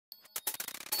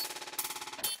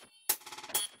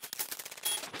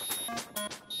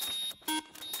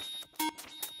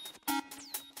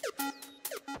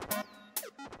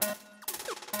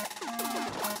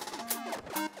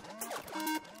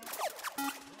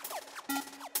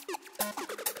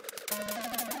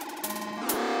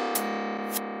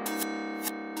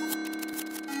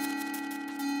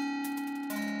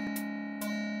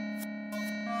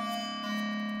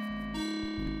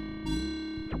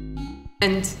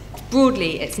And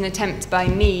broadly, it's an attempt by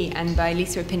me and by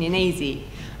Lisa Opinionesi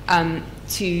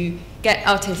to get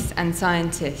artists and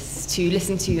scientists to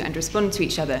listen to and respond to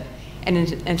each other in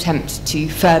an attempt to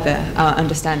further our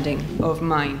understanding of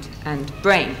mind and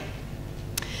brain.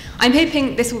 I'm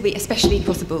hoping this will be especially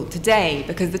possible today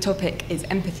because the topic is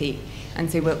empathy,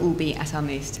 and so we'll all be at our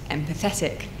most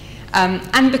empathetic.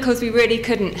 And because we really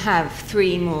couldn't have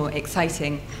three more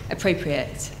exciting,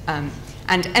 appropriate,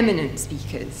 and eminent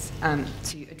speakers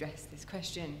to address this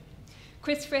question.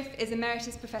 Chris Frith is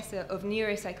Emeritus Professor of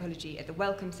Neuropsychology at the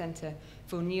Wellcome Centre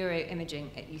for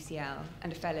Neuroimaging at UCL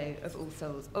and a Fellow of All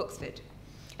Souls, Oxford.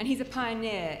 And he's a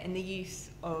pioneer in the use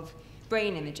of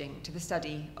brain imaging to the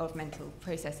study of mental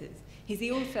processes. He's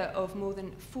the author of more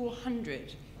than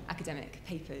 400 academic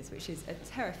papers, which is a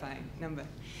terrifying number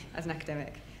as an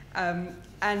academic.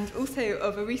 And also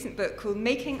of a recent book called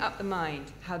Making Up the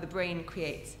Mind, How the Brain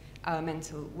Creates Our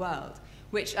Mental World,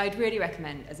 which I'd really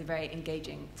recommend as a very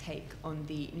engaging take on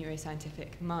the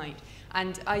neuroscientific mind.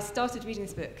 And I started reading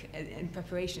this book in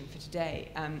preparation for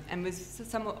today and was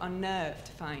somewhat unnerved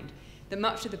to find that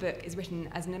much of the book is written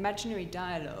as an imaginary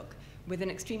dialogue with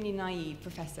an extremely naive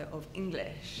professor of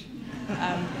English.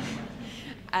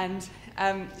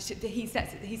 He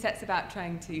sets about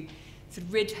trying to sort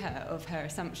of rid her of her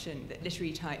assumption that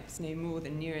literary types know more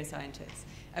than neuroscientists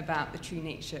about the true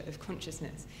nature of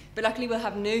consciousness. But luckily we'll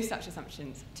have no such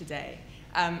assumptions today.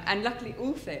 And luckily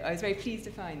also, I was very pleased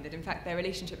to find that in fact their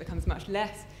relationship becomes much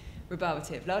less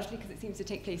rebarbative, largely because it seems to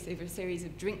take place over a series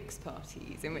of drinks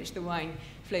parties in which the wine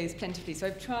flows plentifully. So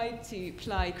I've tried to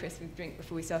ply Chris with drink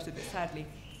before we started, but sadly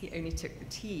he only took the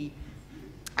tea.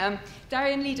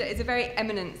 Darian Leader is a very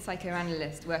eminent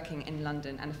psychoanalyst working in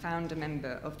London and a founder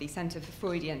member of the Centre for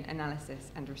Freudian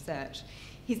Analysis and Research.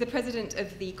 He's the president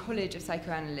of the College of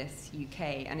Psychoanalysts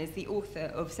UK and is the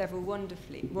author of several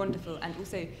wonderful and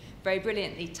also very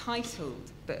brilliantly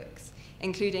titled books,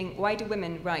 including Why Do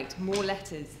Women Write More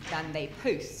Letters Than They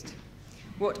Post?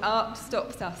 What Art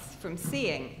Stops Us From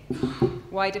Seeing?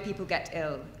 Why Do People Get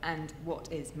Ill? And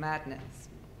What Is Madness?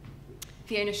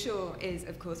 Fiona is,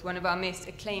 of course, one of our most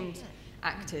acclaimed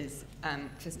actors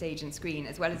for stage and screen,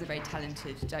 as well as a very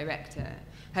talented director.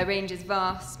 Her range is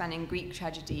vast, spanning Greek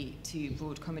tragedy to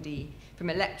broad comedy, from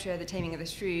Electra, The Taming of the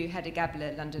Shrew, Hedda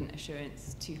Gabler, London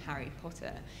Assurance, to Harry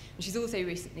Potter. And she's also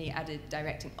recently added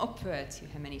directing opera to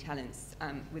her many talents,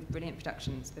 with brilliant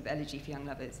productions of Elegy for Young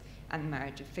Lovers and The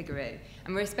Marriage of Figaro.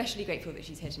 And we're especially grateful that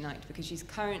she's here tonight, because she's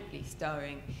currently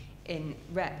starring in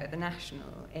Rep at the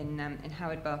National in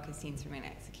Howard Barker's Scenes from an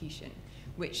Execution,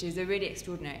 which is a really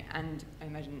extraordinary and, I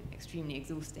imagine, extremely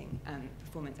exhausting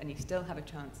performance, and you still have a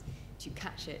chance to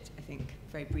catch it, I think,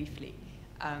 very briefly.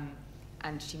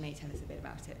 And she may tell us a bit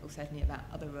about it, or certainly about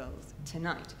other roles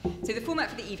tonight. So the format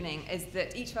for the evening is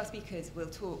that each of our speakers will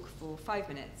talk for 5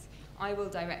 minutes. I will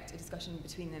direct a discussion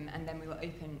between them, and then we will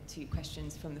open to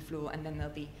questions from the floor, and then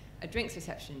there'll be a drinks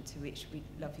reception to which we'd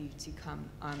love you to come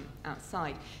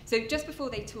outside. So just before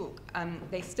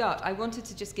they start, I wanted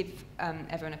to just give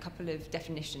everyone a couple of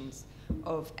definitions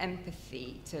of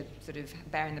empathy to sort of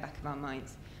bear in the back of our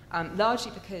minds.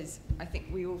 Largely because I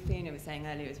think Fiona was saying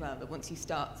earlier as well, that once you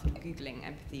start sort of Googling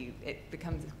empathy, it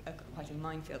becomes quite a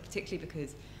minefield, particularly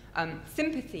because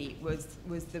sympathy was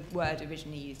the word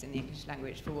originally used in the English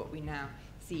language for what we now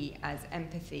see as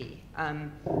empathy.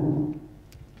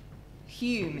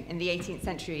 Hume, in the 18th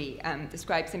century,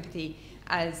 described sympathy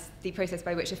as the process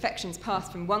by which affections pass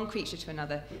from one creature to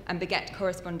another and beget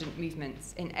correspondent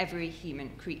movements in every human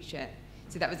creature.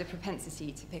 So that was a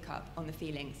propensity to pick up on the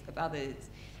feelings of others.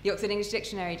 The Oxford English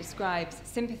Dictionary describes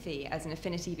sympathy as an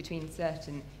affinity between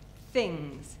certain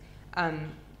things,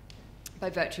 by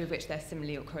virtue of which they're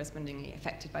similarly or correspondingly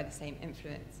affected by the same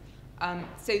influence.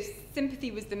 So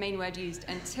sympathy was the main word used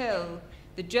until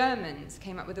the Germans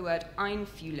came up with the word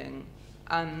Einfühlung,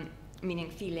 meaning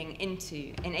feeling into,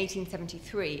 in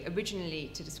 1873,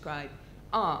 originally to describe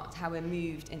art, how we're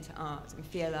moved into art and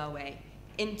feel our way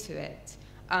into it.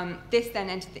 This then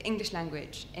entered the English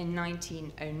language in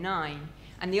 1909,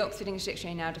 and the Oxford English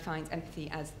Dictionary now defines empathy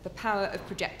as the power of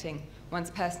projecting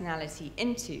one's personality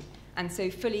into, and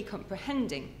so fully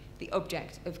comprehending the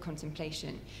object of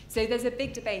contemplation. So there's a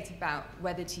big debate about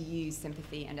whether to use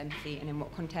sympathy and empathy and in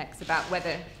what context, about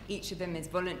whether each of them is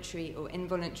voluntary or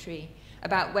involuntary,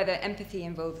 about whether empathy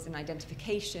involves an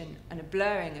identification and a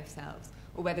blurring of selves,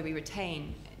 or whether we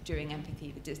retain during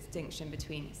empathy the distinction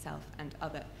between self and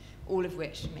other. all of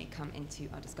which may come into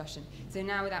our discussion. So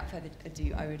now, without further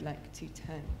ado, I would like to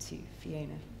turn to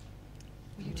Fiona.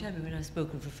 Will you tell me when I've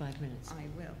spoken for 5 minutes? I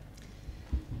will.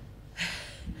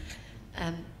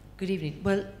 Good evening.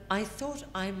 Well, I thought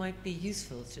I might be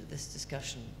useful to this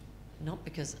discussion, not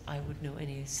because I would know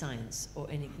any science or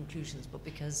any conclusions, but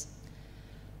because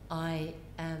I,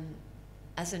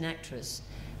 as an actress,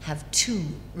 have two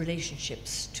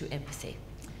relationships to empathy.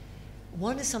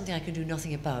 One is something I can do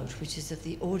nothing about, which is that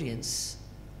the audience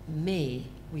may,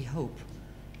 we hope,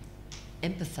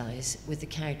 empathize with the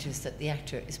characters that the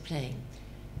actor is playing.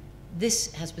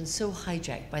 This has been so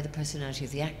hijacked by the personality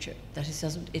of the actor that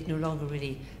it no longer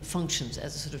really functions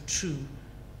as a sort of true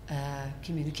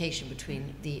communication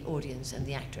between the audience and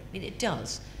the actor. I mean, it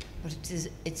does, but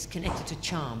it's connected to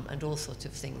charm and all sorts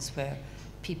of things where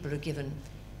people are given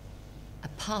a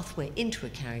pathway into a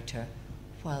character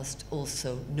whilst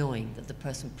also knowing that the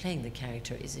person playing the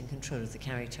character is in control of the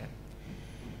character.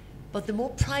 But the more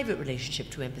private relationship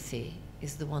to empathy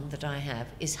is the one that I have,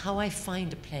 is how I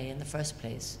find a play in the first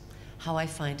place, how I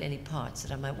find any parts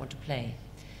that I might want to play.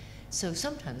 So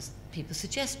sometimes people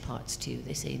suggest parts to you.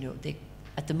 They say, you know,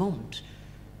 at the moment,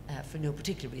 for no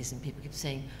particular reason, people keep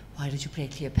saying, why did you play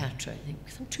Cleopatra? I think,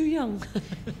 because I'm too young.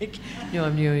 Like, no,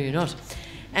 you're not.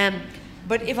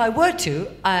 But if I were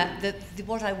to,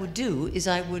 what I would do is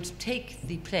I would take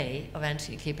the play of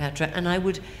Antony and Cleopatra and I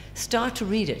would start to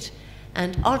read it.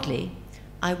 And oddly,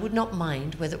 I would not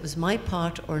mind whether it was my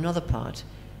part or another part.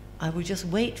 I would just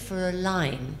wait for a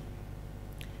line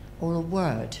or a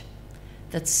word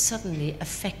that suddenly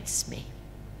affects me.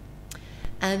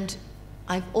 And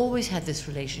I've always had this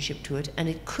relationship to it, and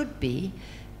it could be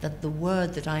that the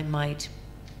word that I might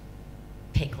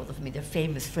pick, although for me they're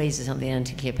famous phrases on the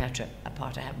Anti-Cleopatra, a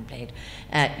part I haven't played,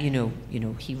 you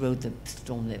know, he rode the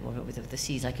storm with the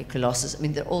seas like a colossus. I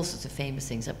mean, there are all sorts of famous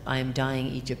things. I am dying,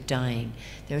 Egypt dying.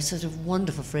 There are sort of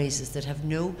wonderful phrases that have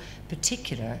no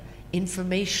particular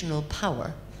informational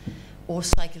power or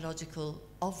psychological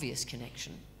obvious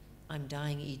connection. I'm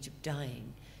dying, Egypt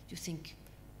dying. You think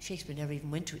Shakespeare never even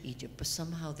went to Egypt, but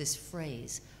somehow this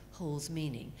phrase holds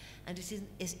meaning. And it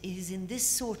is in this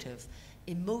sort of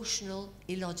emotional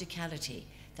illogicality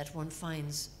that one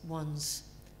finds one's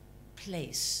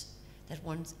place, that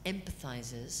one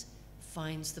empathizes,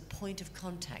 finds the point of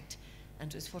contact,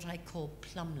 and it's what I call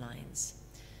plumb lines.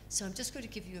 So I'm just going to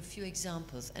give you a few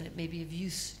examples, and it may be of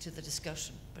use to the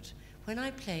discussion. But when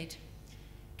I played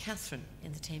Catherine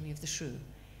in The Taming of the Shrew,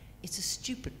 it's a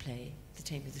stupid play, The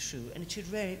Taming of the Shrew, and it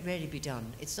should rarely be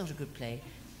done. It's not a good play,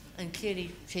 and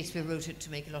clearly Shakespeare wrote it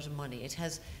to make a lot of money. It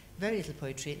has very little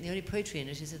poetry, and the only poetry in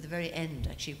it is at the very end,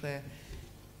 actually, where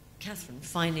Catherine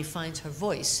finally finds her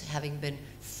voice, having been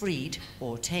freed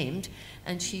or tamed,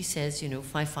 and she says, you know,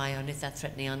 fie on it, that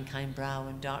threatening unkind brow,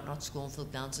 and dart not scornful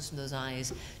glances from those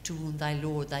eyes, to wound thy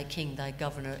lord, thy king, thy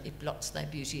governor, it blots thy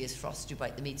beauty as frost do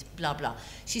bite the meats, blah, blah.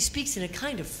 She speaks in a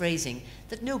kind of phrasing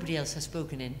that nobody else has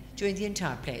spoken in during the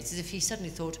entire play. It's as if he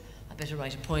suddenly thought, I better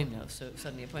write a poem now, so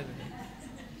suddenly a poem with me.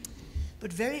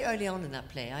 But very early on in that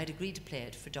play, I'd agreed to play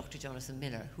it for Dr. Jonathan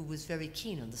Miller, who was very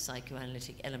keen on the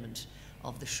psychoanalytic element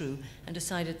of the shrew, and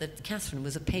decided that Catherine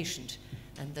was a patient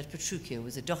and that Petruchio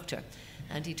was a doctor.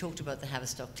 And he talked about the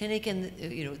Haverstock Clinic, and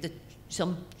you know, that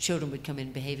some children would come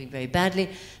in behaving very badly,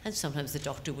 and sometimes the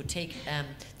doctor would take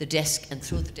the desk and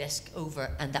throw the desk over,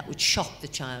 and that would shock the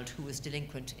child who was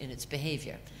delinquent in its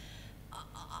behavior.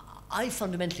 I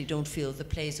fundamentally don't feel the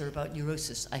plays are about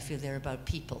neurosis. I feel they're about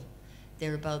people.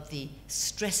 They're about the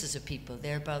stresses of people.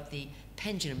 They're about the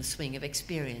pendulum swing of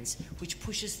experience, which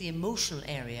pushes the emotional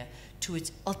area to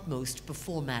its utmost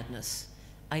before madness.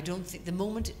 I don't think the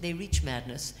moment they reach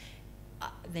madness,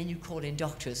 then you call in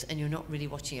doctors, and you're not really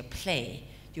watching a play,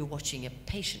 you're watching a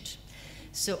patient.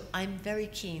 So I'm very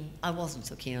keen, I wasn't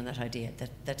so keen on that idea,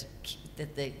 that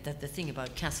the thing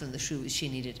about Catherine the Shrew is she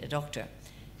needed a doctor.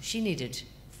 She needed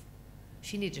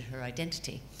her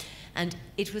identity. And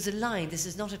it was a line, this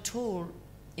is not at all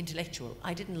intellectual.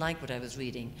 I didn't like what I was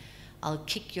reading. I'll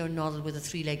kick your noddle with a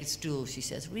three-legged stool, she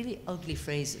says. Really ugly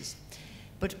phrases.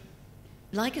 But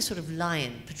like a sort of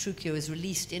lion, Petruchio is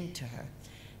released into her.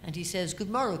 And he says, good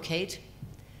morrow, Kate,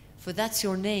 for that's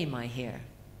your name, I hear.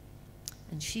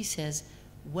 And she says,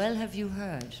 well have you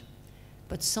heard,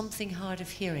 but something hard of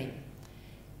hearing.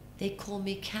 They call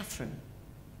me Catherine,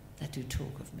 that do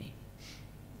talk of me.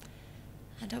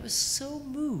 And I was so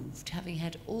moved, having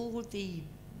had all the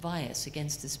bias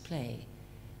against this play,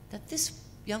 that this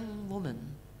young woman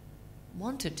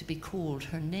wanted to be called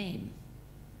her name.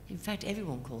 In fact,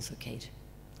 everyone calls her Kate.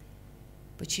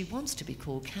 But she wants to be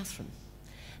called Catherine.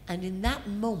 And in that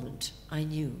moment, I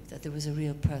knew that there was a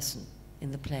real person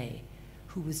in the play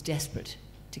who was desperate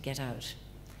to get out.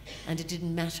 And it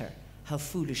didn't matter how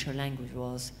foolish her language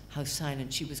was, how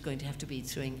silent she was going to have to be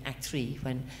during Act 3,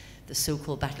 when the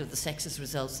so-called Battle of the Sexes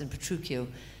results in Petruchio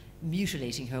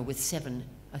mutilating her with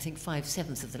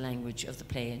 5/7 of the language of the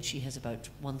play, and she has about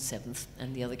 1/7,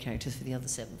 and the other characters for the other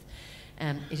 7th.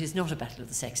 It is not a battle of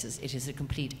the sexes. It is a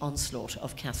complete onslaught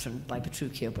of Catherine by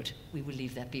Petruchio, but we will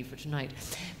leave that be for tonight.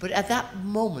 But at that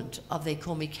moment of "they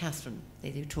call me Catherine,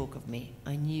 they do talk of me,"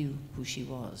 I knew who she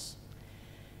was.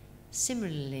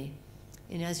 Similarly,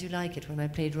 in As You Like It, when I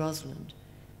played Rosalind,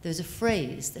 there's a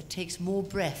phrase that takes more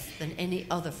breath than any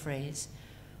other phrase,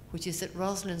 which is that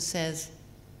Rosalind says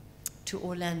to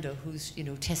Orlando, who's,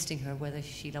 testing her whether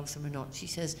she loves him or not, she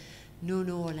says, "No,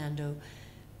 no, Orlando,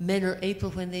 men are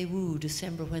April when they woo,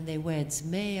 December when they weds,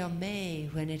 May are May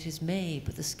when it is May,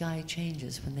 but the sky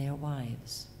changes when they are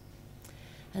wives."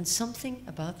 And something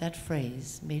about that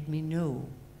phrase made me know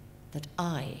that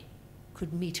I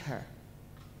could meet her.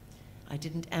 I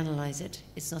didn't analyze it.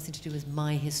 It's nothing to do with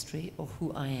my history or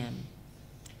who I am.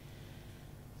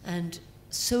 And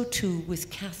so too with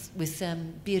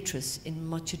Beatrice in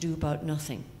Much Ado About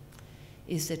Nothing,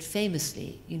 is that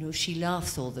famously, she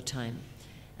laughs all the time.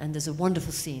 And there's a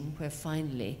wonderful scene where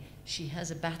finally she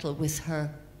has a battle with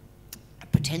her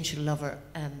potential lover,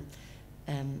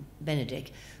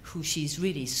 Benedict, who she's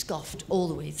really scoffed all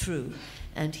the way through.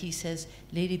 And he says,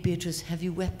 "Lady Beatrice, have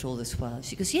you wept all this while?"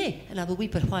 She goes, "Yea, and I will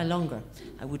weep a while longer.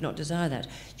 I would not desire that."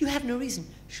 "You have no reason."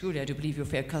 "Surely I do believe your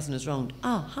fair cousin is wronged."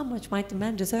 "Ah, how much might the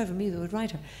man deserve of me that would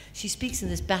write her?" She speaks in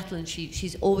this battle, and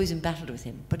she's always embattled with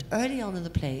him. But early on in the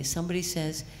play, somebody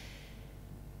says,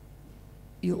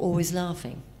 "You're always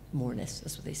laughing," more or less,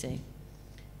 that's what they say.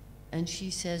 And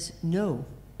she says, "No."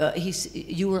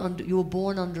 You were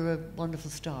born under a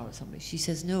wonderful star or something. She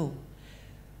says, "No.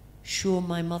 Sure,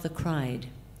 my mother cried,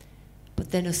 but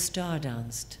then a star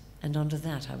danced, and under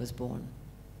that I was born."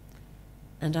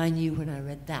 And I knew when I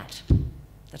read that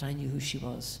I knew who she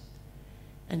was.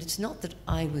 And it's not that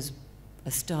I was a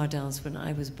star danced when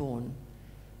I was born,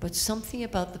 but something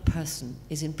about the person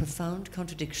is in profound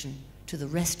contradiction to the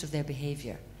rest of their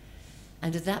behavior.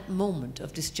 And at that moment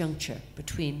of disjuncture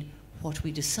between what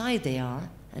we decide they are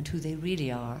and who they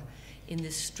really are, in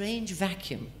this strange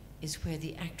vacuum is where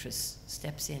the actress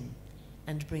steps in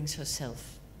and brings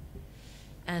herself.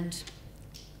 And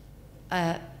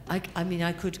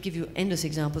I could give you endless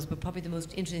examples, but probably the most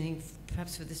interesting thing,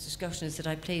 perhaps for this discussion, is that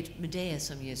I played Medea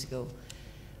some years ago,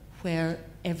 where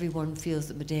everyone feels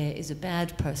that Medea is a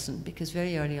bad person, because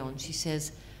very early on she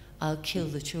says, "I'll kill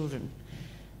the children."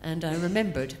 And I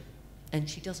remembered, and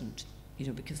she doesn't,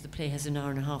 because the play has an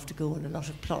hour and a half to go and a lot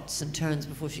of plots and turns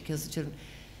before she kills the children.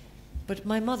 But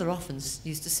my mother often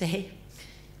used to say,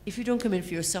 "If you don't come in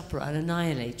for your supper, I'll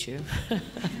annihilate you."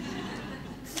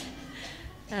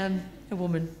 A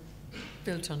woman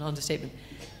built on understatement.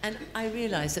 And I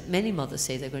realize that many mothers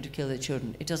say they're going to kill their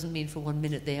children. It doesn't mean for 1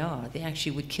 minute they are. They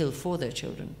actually would kill for their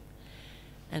children.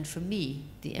 And for me,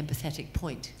 the empathetic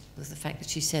point was the fact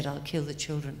that she said, "I'll kill the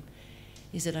children,"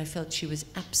 is that I felt she was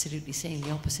absolutely saying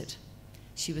the opposite.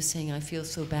 She was saying, "I feel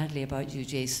so badly about you,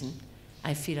 Jason.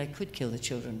 I feel I could kill the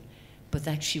children," but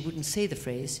that she wouldn't say the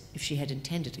phrase if she had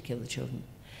intended to kill the children.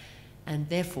 And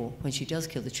therefore, when she does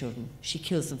kill the children, she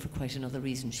kills them for quite another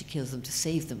reason. She kills them to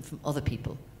save them from other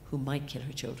people who might kill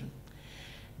her children.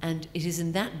 And it is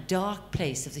in that dark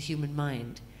place of the human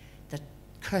mind that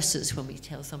curses when we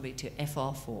tell somebody to F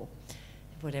off, or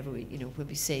whatever when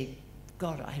we say,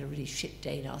 "God, I had a really shit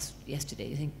day yesterday,"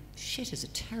 you think, shit is a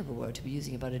terrible word to be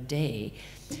using about a day,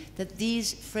 that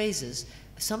these phrases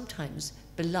sometimes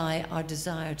belie our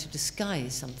desire to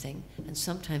disguise something, and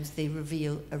sometimes they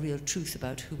reveal a real truth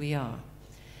about who we are.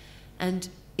 And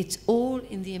it's all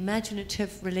in the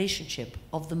imaginative relationship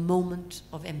of the moment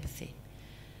of empathy.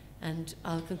 And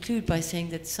I'll conclude by saying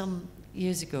that some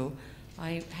years ago,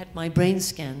 I had my brain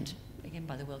scanned, again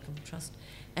by the Wellcome Trust,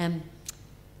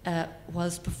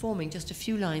 was performing just a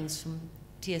few lines from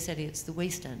T.S. Eliot's The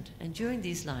Wasteland. And during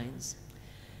these lines,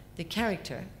 the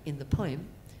character in the poem,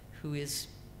 who is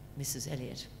Mrs.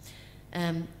 Eliot,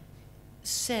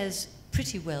 says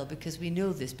pretty well, because we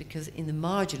know this, because in the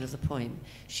margin of the poem,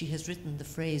 she has written the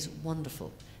phrase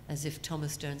 "wonderful," as if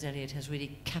Thomas Stearns Eliot has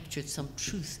really captured some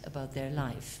truth about their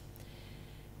life.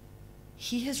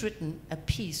 He has written a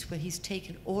piece where he's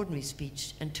taken ordinary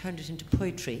speech and turned it into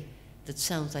poetry that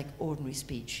sounds like ordinary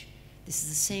speech. This is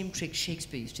the same trick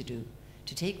Shakespeare used to do,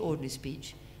 to take ordinary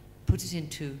speech, put it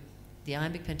into the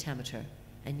iambic pentameter,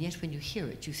 and yet when you hear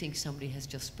it, you think somebody has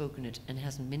just spoken it and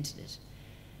hasn't minted it.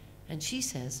 And she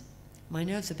says, "My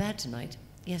nerves are bad tonight."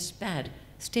 "Yes, bad.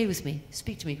 Stay with me.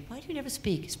 Speak to me." "Why do you never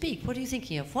speak?" "Speak. What are you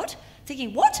thinking of?" "What?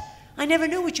 Thinking what? I never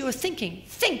know what you are thinking.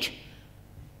 Think!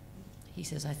 He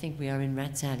says, I think we are in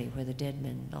Rat's Alley where the dead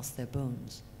men lost their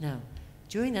bones. Now,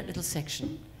 during that little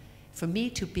section, for me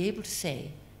to be able to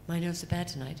say, my nerves are bad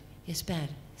tonight, yes, bad,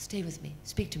 stay with me,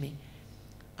 speak to me,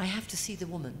 I have to see the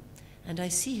woman. And I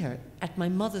see her at my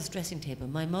mother's dressing table.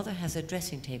 My mother has a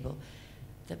dressing table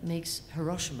that makes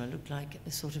Hiroshima look like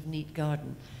a sort of neat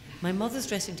garden. My mother's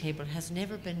dressing table has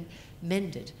never been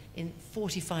mended in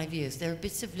 45 years. There are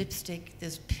bits of lipstick,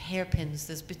 there's hairpins,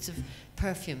 there's bits of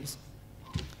perfumes.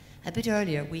 A bit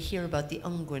earlier, we hear about the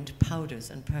unguent powders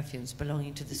and perfumes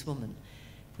belonging to this woman,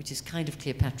 which is kind of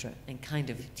Cleopatra and kind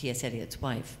of T.S. Eliot's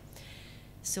wife.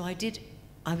 So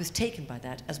I was taken by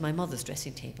that as my mother's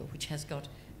dressing table, which has got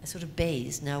a sort of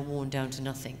baize now worn down to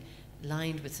nothing,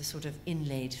 lined with a sort of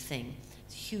inlaid thing,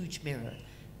 a huge mirror,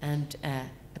 and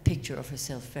a picture of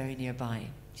herself very nearby.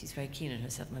 She's very keen on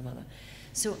herself, my mother.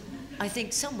 So I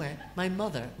think somewhere my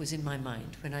mother was in my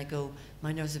mind when I go,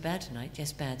 my nerves are bad tonight,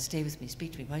 yes, bad, stay with me,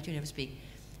 speak to me, why do you never speak?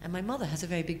 And my mother has a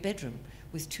very big bedroom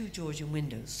with 2 Georgian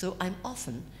windows. So I'm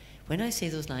often, when I say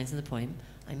those lines in the poem,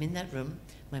 I'm in that room,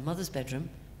 my mother's bedroom,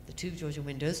 the 2 Georgian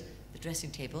windows, the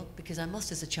dressing table, because I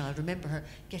must, as a child, remember her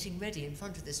getting ready in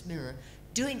front of this mirror,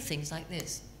 doing things like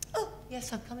this. Oh,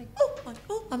 yes, I'm coming.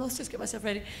 Oh, I must just get myself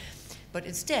ready. But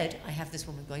instead, I have this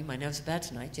woman going, my nerves are bad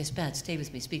tonight, yes, bad, stay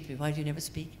with me, speak to me, why do you never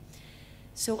speak?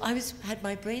 So I had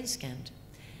my brain scanned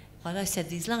while I said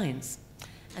these lines.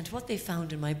 And what they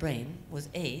found in my brain was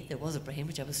A, there was a brain,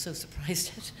 which I was so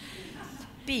surprised at.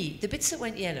 B, the bits that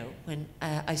went yellow when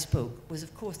I spoke was,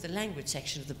 of course, the language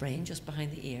section of the brain, just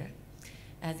behind the ear.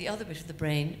 The other bit of the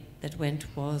brain that went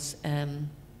was, can't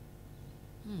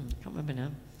remember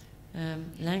now,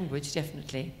 language,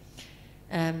 definitely.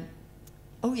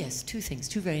 Oh yes, 2 things,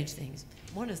 2 very interesting things.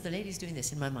 One is the lady's doing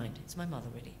this in my mind. It's my mother,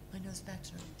 really. My nose back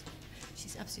to her.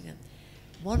 She's absolutely...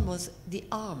 One was the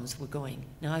arms were going.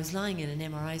 Now, I was lying in an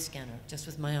MRI scanner, just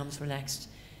with my arms relaxed,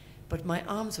 but my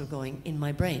arms were going in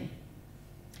my brain.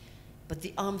 But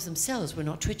the arms themselves were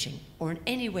not twitching or in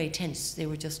any way tense. They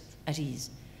were just at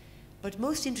ease. But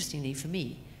most interestingly for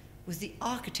me was the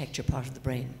architecture part of the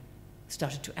brain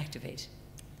started to activate.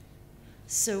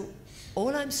 So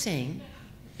all I'm saying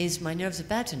is my nerves are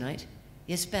bad tonight.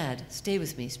 Yes, bad. Stay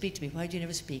with me. Speak to me. Why do you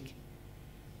never speak?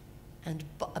 And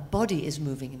a body is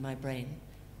moving in my brain.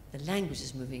 The language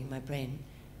is moving in my brain.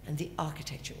 And the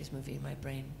architecture is moving in my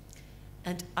brain.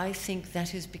 And I think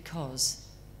that is because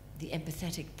the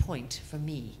empathetic point for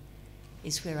me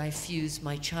is where I fuse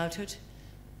my childhood,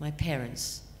 my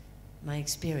parents, my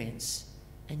experience,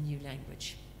 and new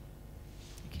language.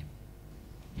 Thank you.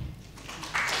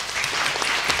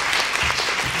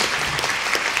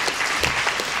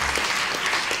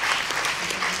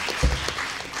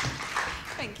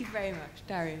 Thank you very much,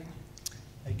 Darian.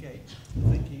 Okay,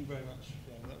 thank you very much,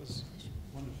 Fiona. That was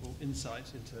wonderful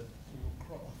insight into your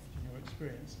craft and your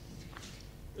experience.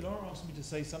 Lara asked me to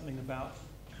say something about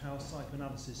how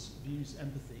psychoanalysis views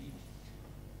empathy.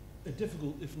 A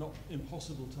difficult, if not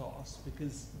impossible task,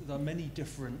 because there are many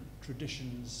different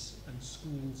traditions and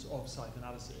schools of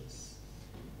psychoanalysis,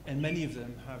 and many of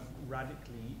them have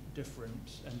radically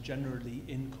different and generally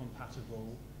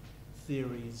incompatible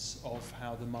theories of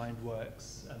how the mind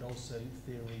works and also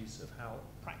theories of how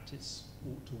practice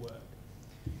ought to work.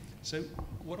 So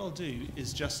what I'll do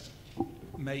is just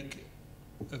make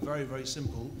a very, very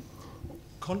simple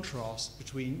contrast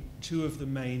between 2 of the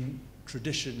main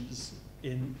traditions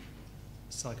in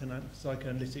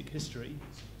psychoanalytic history.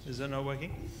 Is that not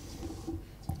working?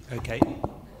 Okay.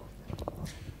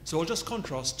 So I'll just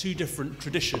contrast 2 different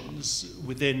traditions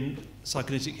within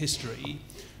psychoanalytic history.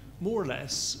 More or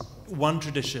less, one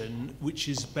tradition which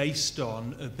is based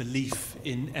on a belief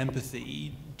in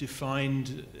empathy,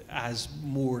 defined as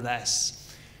more or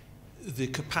less the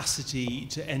capacity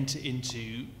to enter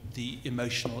into the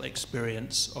emotional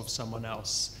experience of someone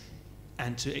else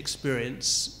and to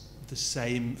experience the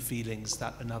same feelings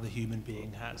that another human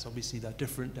being has. Obviously, there are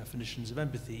different definitions of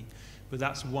empathy, but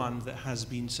that's one that has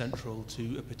been central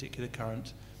to a particular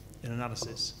current in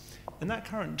analysis. And that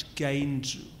current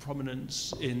gained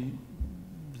prominence in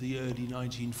the early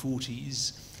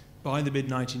 1940s. By the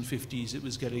mid-1950s, it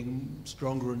was getting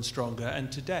stronger and stronger,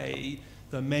 and today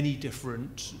there are many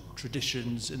different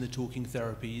traditions in the talking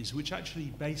therapies which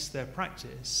actually base their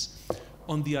practice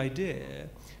on the idea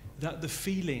that the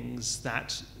feelings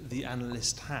that the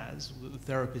analyst has, that the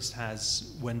therapist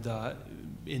has when they're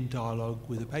in dialogue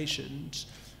with a patient,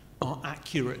 are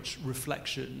accurate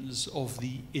reflections of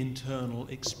the internal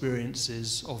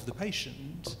experiences of the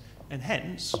patient, and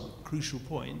hence, crucial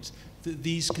point, that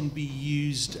these can be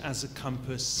used as a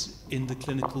compass in the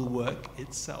clinical work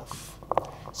itself.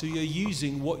 So you're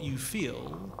using what you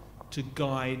feel to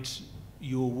guide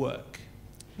your work.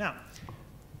 Now,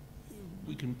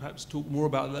 we can perhaps talk more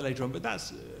about that later on, but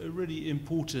that's a really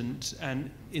important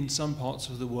and, in some parts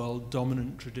of the world,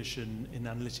 dominant tradition in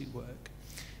analytic work.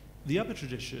 The other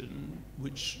tradition,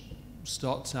 which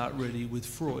starts out really with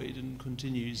Freud and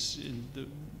continues in the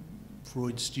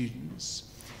Freud students,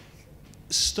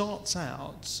 starts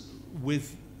out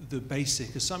with the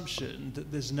basic assumption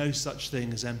that there's no such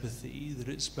thing as empathy, that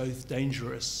it's both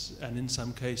dangerous and in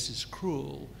some cases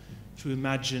cruel to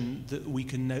imagine that we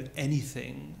can know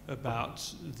anything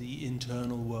about the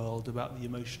internal world, about the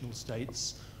emotional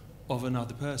states of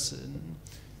another person,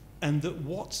 and that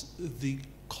what the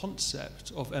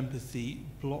concept of empathy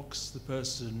blocks the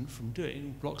person from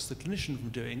doing, blocks the clinician from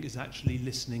doing, is actually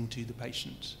listening to the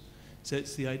patient. So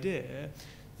it's the idea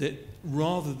that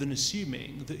rather than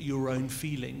assuming that your own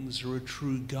feelings are a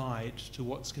true guide to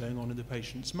what's going on in the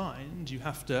patient's mind, you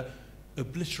have to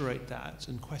obliterate that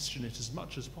and question it as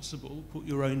much as possible, put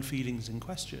your own feelings in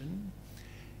question,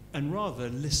 and rather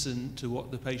listen to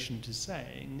what the patient is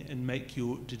saying and make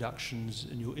your deductions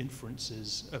and your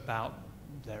inferences about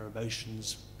their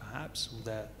emotions, perhaps, or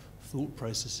their thought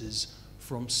processes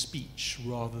from speech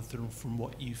rather than from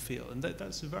what you feel. And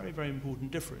that's a very, very important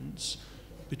difference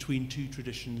between two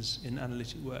traditions in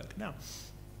analytic work. Now,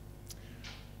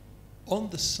 on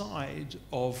the side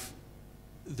of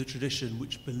the tradition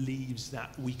which believes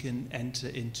that we can enter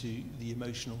into the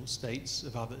emotional states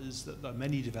of others, that there are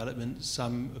many developments,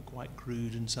 some are quite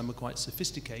crude and some are quite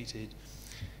sophisticated.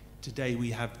 Today we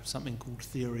have something called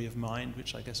theory of mind,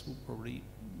 which I guess we'll probably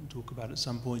talk about at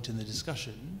some point in the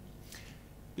discussion.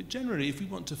 But generally, if we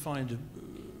want to find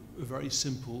a very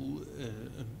simple,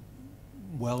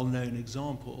 well-known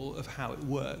example of how it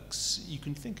works, you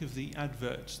can think of the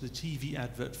advert, the TV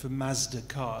advert for Mazda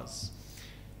cars.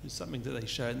 It's something that they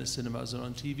show in the cinemas and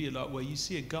on TV a lot, where you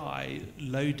see a guy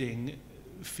loading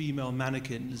female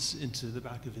mannequins into the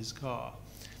back of his car.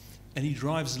 And he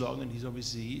drives along and he's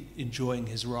obviously enjoying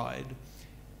his ride.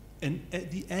 And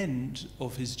at the end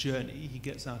of his journey, he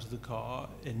gets out of the car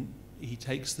and he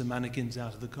takes the mannequins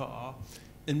out of the car.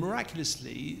 And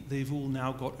miraculously, they've all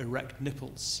now got erect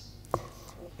nipples.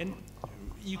 And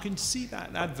you can see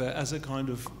that advert as a kind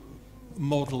of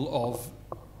model of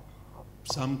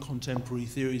some contemporary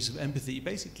theories of empathy.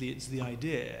 Basically, it's the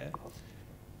idea,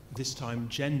 this time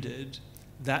gendered,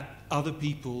 that other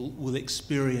people will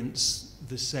experience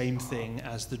the same thing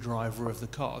as the driver of the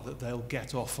car, that they'll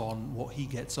get off on what he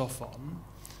gets off on.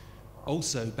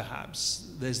 Also,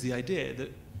 perhaps, there's the idea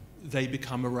that they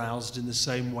become aroused in the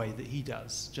same way that he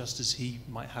does, just as he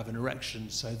might have an erection,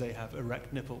 so they have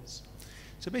erect nipples.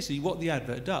 So basically, what the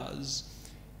advert does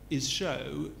is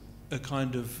show a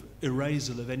kind of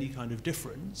erasal of any kind of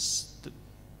difference, that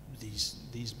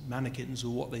these mannequins,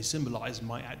 or what they symbolize,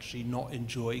 might actually not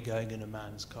enjoy going in a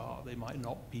man's car. They might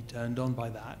not be turned on by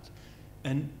that.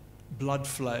 And blood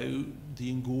flow, the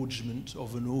engorgement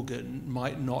of an organ,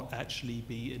 might not actually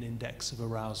be an index of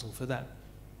arousal for them.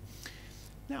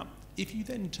 Now, if you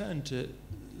then turn to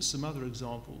some other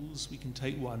examples, we can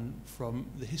take one from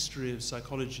the history of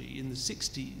psychology. In the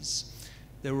 60s,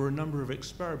 there were a number of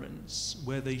experiments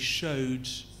where they showed,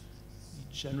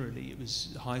 generally it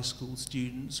was high school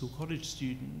students or college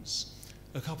students,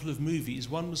 a couple of movies.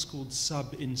 One was called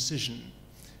Sub-Incision,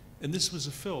 and this was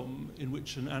a film in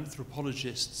which an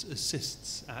anthropologist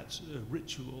assists at a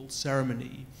ritual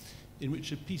ceremony in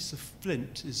which a piece of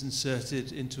flint is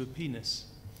inserted into a penis.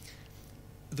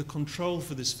 The control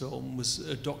for this film was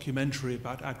a documentary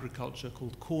about agriculture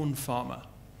called Corn Farmer.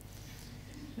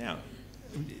 Now,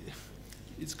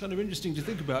 it's kind of interesting to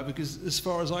think about, because as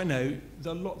far as I know,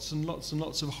 there are lots and lots and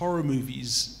lots of horror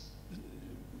movies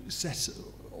set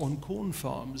on corn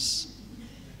farms.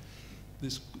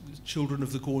 There's Children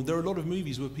of the Corn. There are a lot of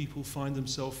movies where people find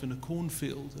themselves in a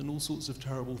cornfield and all sorts of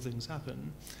terrible things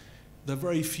happen. There are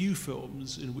very few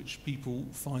films in which people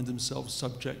find themselves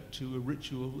subject to a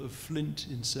ritual of flint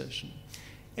insertion.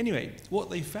 Anyway, what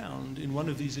they found in one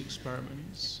of these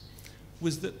experiments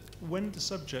was that when the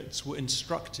subjects were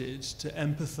instructed to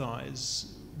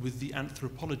empathize with the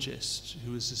anthropologist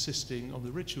who was assisting on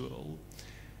the ritual,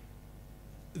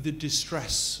 the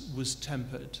distress was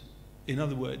tempered. In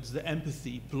other words, the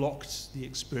empathy blocked the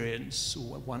experience,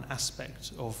 or one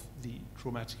aspect of the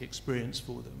traumatic experience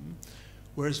for them,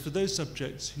 whereas for those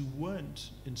subjects who weren't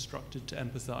instructed to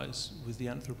empathize with the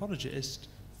anthropologist,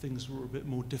 things were a bit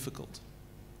more difficult.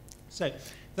 So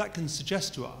that can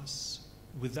suggest to us,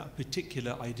 with that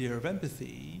particular idea of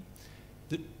empathy,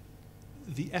 that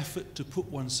the effort to put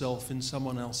oneself in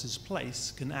someone else's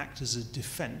place can act as a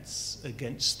defense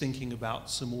against thinking about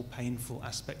some more painful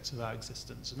aspects of our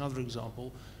existence. Another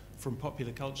example from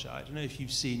popular culture, I don't know if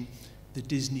you've seen the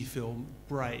Disney film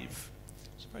Brave.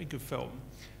 It's a very good film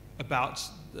about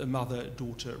a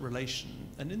mother-daughter relation.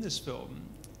 And in this film,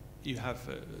 you have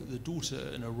the daughter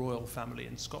in a royal family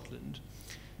in Scotland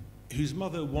whose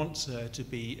mother wants her to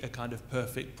be a kind of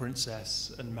perfect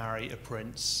princess and marry a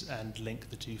prince and link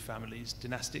the two families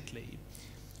dynastically.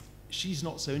 She's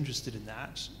not so interested in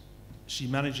that. She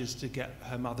manages to get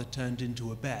her mother turned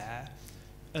into a bear,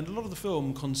 and a lot of the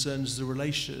film concerns the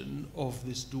relation of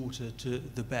this daughter to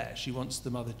the bear. She wants the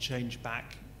mother changed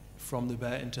back from the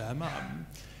bear into her mum.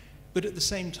 But at the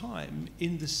same time,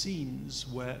 in the scenes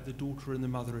where the daughter and the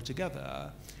mother are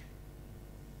together,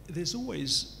 there's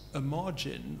always a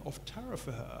margin of terror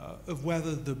for her of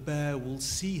whether the bear will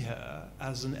see her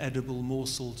as an edible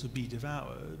morsel to be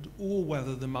devoured, or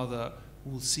whether the mother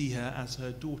will see her as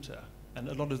her daughter. And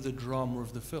a lot of the drama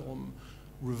of the film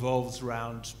revolves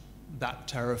around that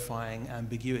terrifying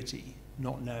ambiguity,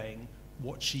 not knowing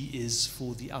what she is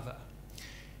for the other.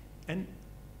 And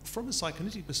from a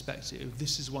psychoanalytic perspective,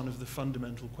 this is one of the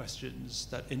fundamental questions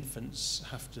that infants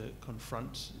have to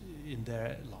confront in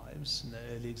their lives, in their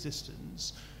early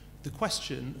existence, the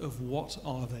question of what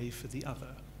are they for the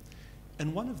other.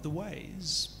 And one of the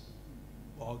ways,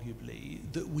 arguably,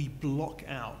 that we block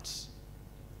out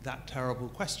that terrible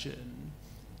question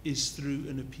is through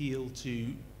an appeal to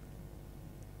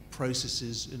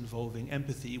processes involving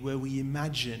empathy, where we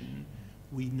imagine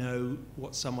we know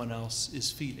what someone else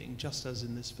is feeling, just as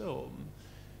in this film.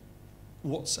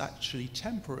 What's actually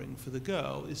tempering for the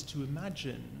girl is to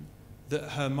imagine that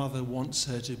her mother wants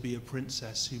her to be a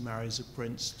princess who marries a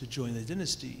prince to join the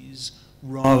dynasties,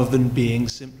 rather than being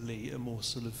simply a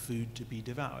morsel of food to be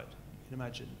devoured. You can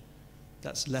imagine.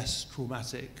 That's less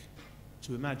traumatic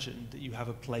to imagine that you have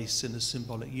a place in a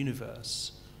symbolic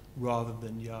universe, rather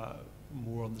than you're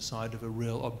more on the side of a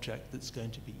real object that's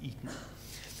going to be eaten.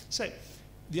 So,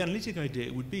 the analytic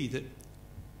idea would be that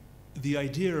the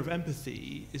idea of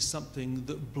empathy is something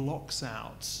that blocks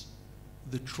out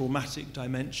the traumatic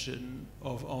dimension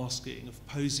of asking, of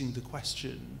posing the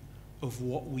question of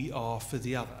what we are for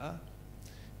the other.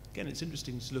 Again, it's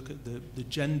interesting to look at the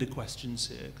gender questions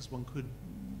here, because one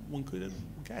could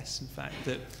guess, in fact,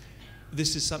 that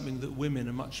this is something that women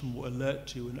are much more alert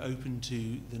to and open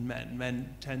to than men.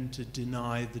 Men tend to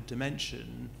deny the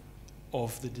dimension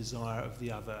of the desire of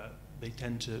the other. They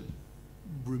tend to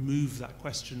remove that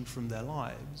question from their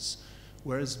lives,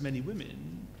 whereas many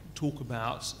women talk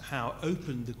about how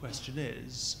open the question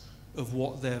is of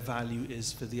what their value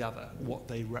is for the other, what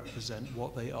they represent,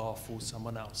 what they are for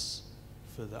someone else,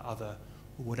 for the other,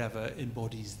 or whatever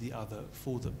embodies the other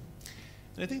for them.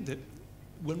 And I think that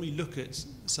when we look at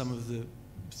some of the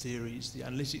theories, the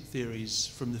analytic theories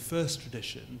from the first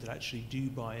tradition that actually do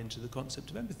buy into the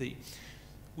concept of empathy,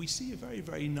 we see a very,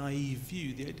 very naive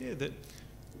view, the idea that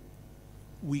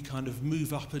we kind of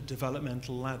move up a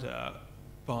developmental ladder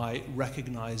by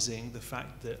recognizing the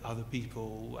fact that other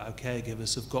people, our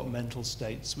caregivers, have got mental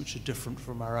states which are different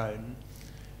from our own,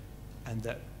 and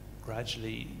that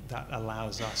gradually that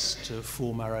allows us to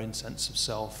form our own sense of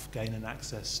self, gain an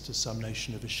access to some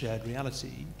notion of a shared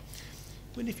reality.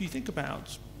 When if you think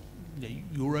about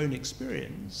your own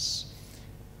experience,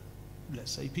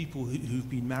 let's say people who've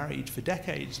been married for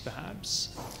decades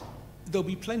perhaps, there'll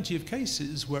be plenty of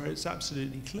cases where it's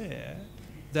absolutely clear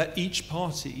that each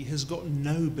party has got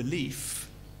no belief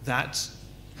that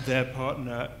their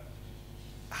partner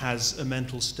has a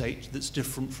mental state that's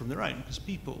different from their own, because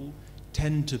people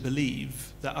tend to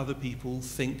believe that other people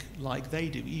think like they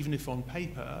do, even if on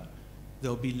paper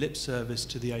there'll be lip service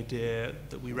to the idea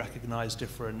that we recognize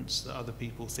difference, that other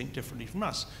people think differently from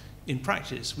us. In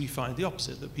practice, we find the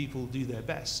opposite, that people do their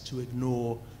best to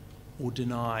ignore or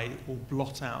deny or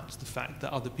blot out the fact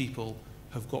that other people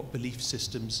have got belief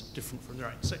systems different from their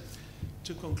own. So,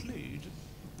 to conclude,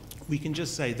 we can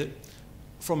just say that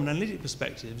from an analytic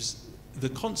perspective, the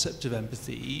concept of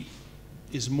empathy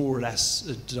is more or less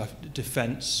a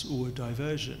defense or a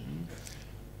diversion.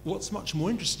 What's much more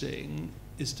interesting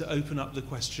is to open up the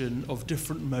question of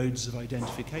different modes of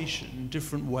identification,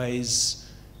 different ways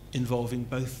involving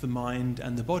both the mind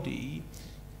and the body,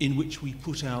 in which we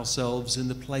put ourselves in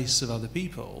the place of other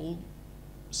people,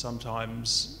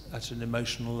 sometimes at an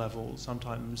emotional level,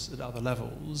 sometimes at other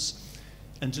levels,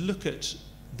 and to look at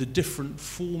the different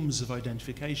forms of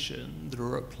identification that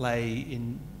are at play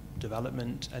in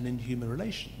development and in human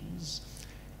relations,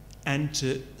 and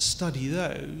to study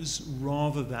those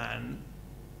rather than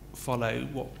follow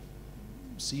what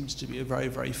seems to be a very,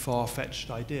 very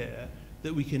far-fetched idea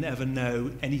that we can ever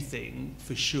know anything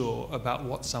for sure about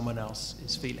what someone else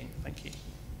is feeling. Thank you.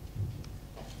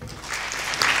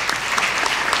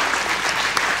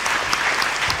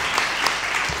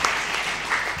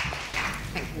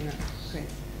 Thank you very much. Great.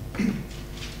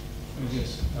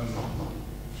 Yes,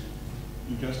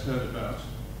 you just heard about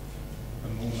a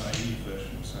more naive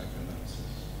version of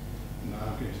psychoanalysis. Now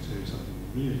I'm going to tell you something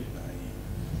really naive.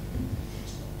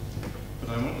 But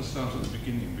I want to start at the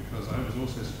beginning because I was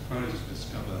also surprised to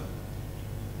discover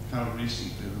how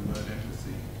recently the word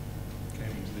empathy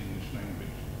came into the English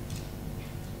language.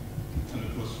 And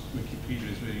of course,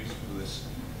 Wikipedia is very useful for this.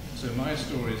 So my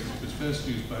story is it was first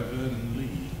used by Vernon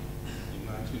Lee in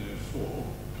 1904.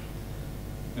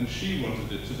 And she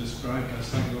wanted it to describe her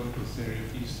psychological theory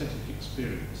of aesthetic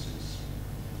experiences.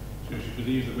 So she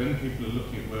believed that when people are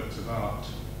looking at works of art,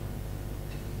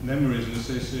 memories and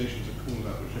associations are called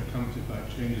up which are accompanied by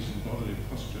changes in bodily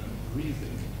posture and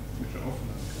breathing, which are often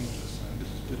unconscious, and this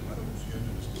is a bit like what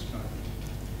Fiona was describing.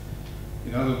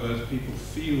 In other words, people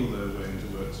feel their way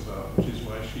into works of art, which is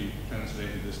why she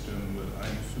translated this German word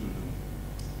Einfühlung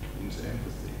into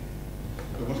empathy.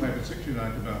 But what I particularly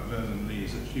like about Vernon Lee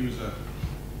is that she was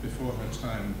before her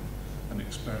time, an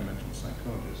experimental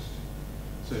psychologist.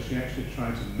 So she actually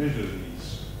tried to measure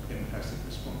these empathic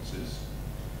responses.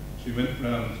 She went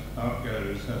round art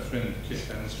galleries, her friend Kit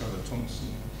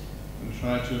Anstruther-Thompson, and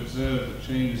tried to observe the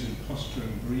changes in posture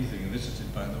and breathing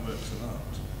elicited by the works of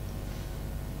art.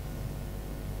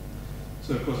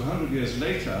 So of course, 100 years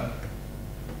later,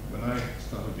 when I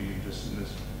started being interested in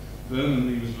this, Vernon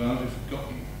Lee was largely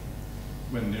forgotten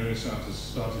when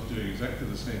neuroscientists started doing exactly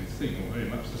the same thing, or very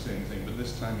much the same thing, but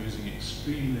this time using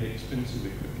extremely expensive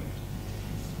equipment.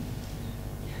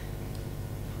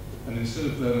 And instead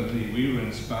of Vernon Lee, we were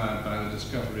inspired by the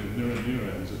discovery of mirror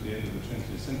neurons at the end of the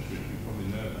 20th century, which you probably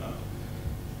know about.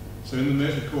 So in the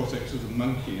motor cortex of the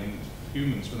monkey, and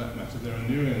humans for that matter, there are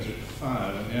neurons which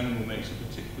fire when the animal makes a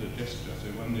particular gesture.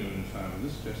 So one neuron fired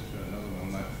with this gesture, another one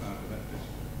might fire with that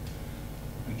gesture.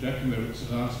 And Giacomo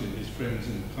Rizzolatti and his friends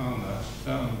in Parma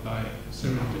found by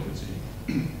serendipity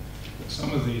that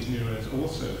some of these neurons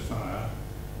also fire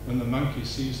when the monkey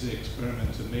sees the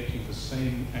experimenter making the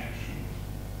same action.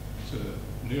 So the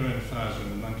neuron fires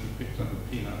when the monkey picks up a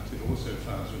peanut, it also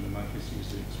fires when the monkey sees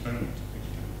the experimenter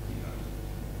picking up a peanut.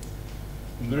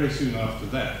 And very soon after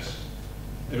that,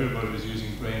 everybody was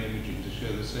using brain imaging to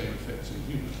show the same effects in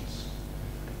humans.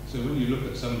 So when you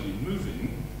look at somebody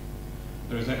moving,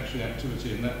 there is actually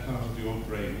activity in that part of your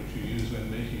brain which you use when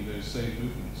making those same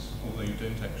movements, although you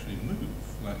don't actually move,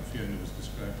 like Fiona was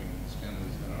describing in the scanner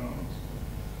with her arms.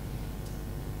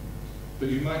 But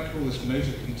you might call this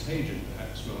motor contagion,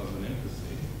 perhaps, rather than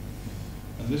empathy.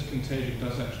 And this contagion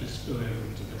does actually spill over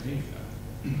into behavior.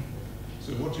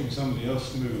 So watching somebody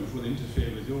else move will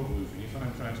interfere with your moving. If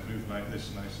I'm trying to move like this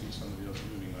and I see somebody else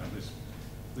moving like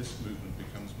this movement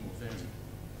becomes more varied.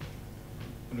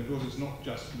 And of course, it's not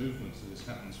just movements that this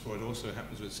happens for, it also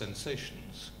happens with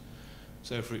sensations.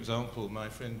 So for example, my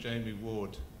friend Jamie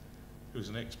Ward, who's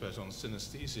an expert on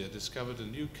synesthesia, discovered a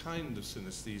new kind of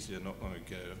synesthesia not long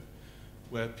ago,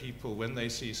 where people, when they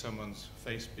see someone's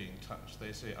face being touched,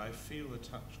 they say, I feel the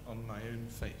touch on my own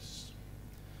face.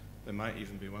 There might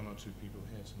even be one or two people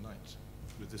here tonight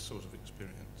with this sort of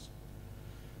experience.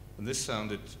 And this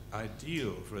sounded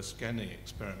ideal for a scanning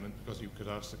experiment because you could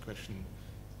ask the question,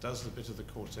 does the bit of the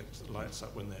cortex that lights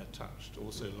up when they're touched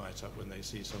also light up when they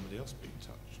see somebody else being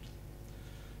touched?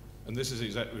 And this is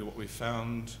exactly what we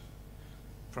found.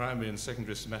 Primary and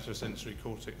secondary somatosensory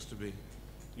cortex, to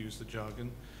use the jargon,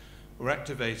 were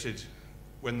activated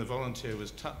when the volunteer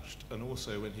was touched and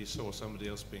also when he saw somebody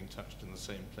else being touched in the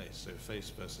same place. So face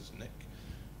versus neck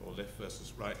or left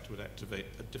versus right would activate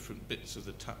different bits of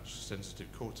the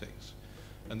touch-sensitive cortex.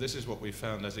 And this is what we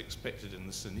found as expected in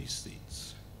the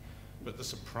synesthetes. But the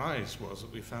surprise was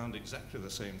that we found exactly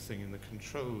the same thing in the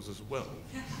controls as well.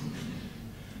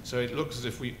 So it looks as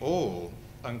if we all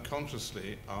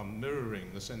unconsciously are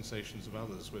mirroring the sensations of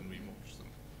others when we watch them.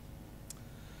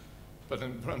 But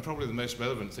and probably the most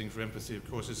relevant thing for empathy, of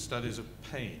course, is studies of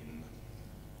pain.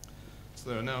 So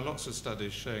there are now lots of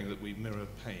studies showing that we mirror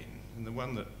pain. And the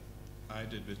one that I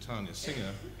did with Tanya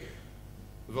Singer,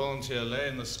 the volunteer lay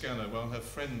in the scanner while her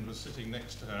friend was sitting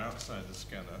next to her outside the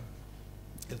scanner.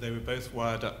 They were both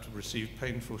wired up to receive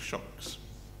painful shocks.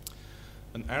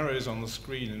 And arrows on the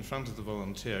screen in front of the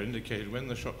volunteer indicated when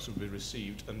the shocks would be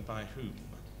received and by whom.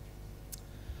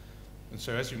 And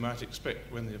so, as you might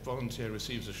expect, when the volunteer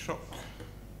receives a shock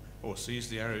or sees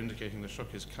the arrow indicating the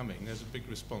shock is coming, there's a big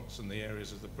response in the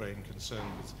areas of the brain concerned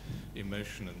with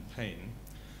emotion and pain.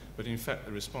 But in fact,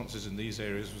 the responses in these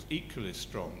areas was equally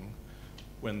strong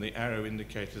when the arrow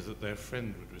indicated that their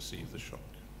friend would receive the shock.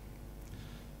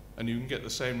 And you can get the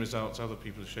same results, other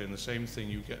people are showing the same thing.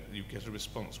 You get a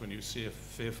response when you see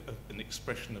an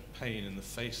expression of pain in the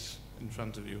face in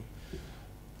front of you.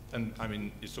 And I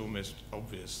mean, it's almost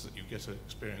obvious that you get an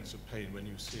experience of pain when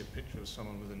you see a picture of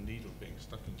someone with a needle being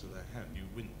stuck into their hand. You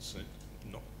wince, and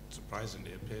it, not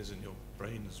surprisingly, appears in your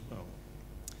brain as well.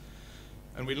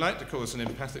 And we like to call this an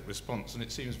empathic response, and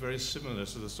it seems very similar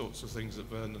to the sorts of things that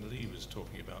Vernon Lee was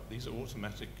talking about. These are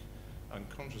automatic,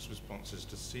 unconscious responses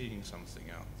to seeing something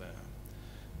out there.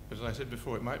 But as I said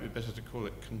before, it might be better to call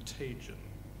it contagion.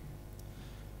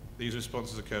 These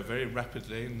responses occur very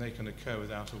rapidly, and they can occur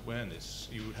without awareness.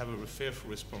 You have a fearful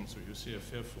response if you see a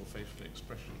fearful facial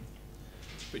expression,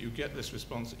 but you get this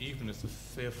response even if the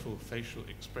fearful facial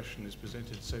expression is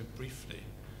presented so briefly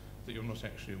that you're not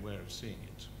actually aware of seeing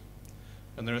it.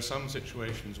 And there are some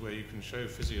situations where you can show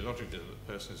physiologically that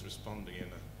the person is responding in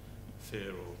a fear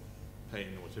or pain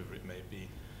or whatever it may be,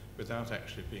 without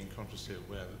actually being consciously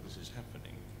aware that this is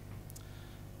happening.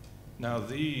 Now,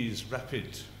 these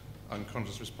rapid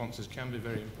unconscious responses can be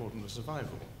very important for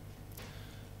survival.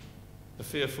 The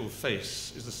fearful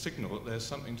face is a signal that there's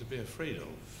something to be afraid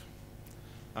of.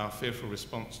 Our fearful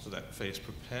response to that face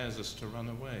prepares us to run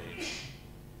away.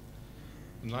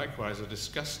 And likewise, a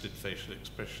disgusted facial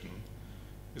expression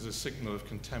is a signal of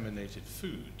contaminated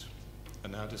food.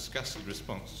 And our disgusted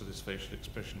response to this facial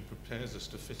expression prepares us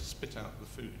to spit out the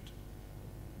food.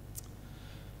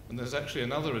 And there's actually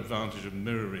another advantage of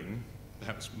mirroring,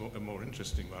 perhaps a more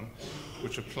interesting one,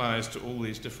 which applies to all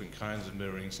these different kinds of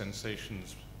mirroring: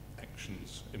 sensations,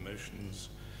 actions, emotions,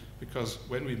 because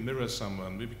when we mirror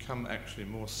someone, we become actually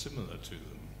more similar to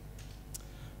them.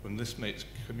 When this makes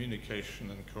communication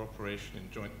and cooperation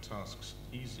in joint tasks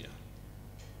easier.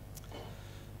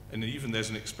 And even there's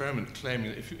an experiment claiming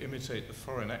that if you imitate the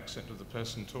foreign accent of the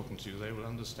person talking to you, they will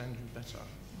understand you better.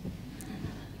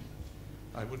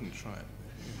 I wouldn't try it.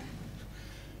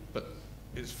 But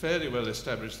it's fairly well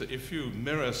established that if you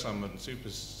mirror someone super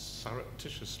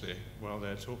surreptitiously while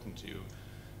they're talking to you,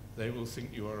 they will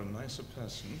think you are a nicer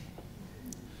person,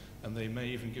 and they may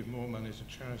even give more money to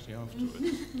charity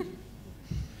afterwards.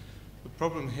 The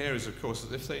problem here is, of course,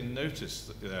 that if they notice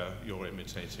that you're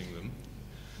imitating them,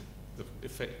 the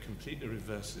effect completely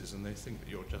reverses and they think that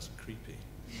you're just creepy.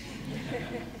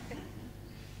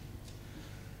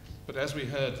 But as we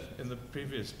heard in the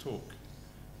previous talk,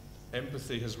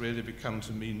 empathy has really become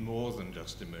to mean more than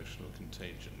just emotional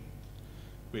contagion.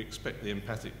 We expect the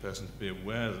empathic person to be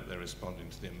aware that they're responding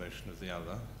to the emotion of the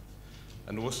other,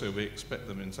 and also we expect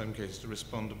them in some cases to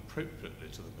respond appropriately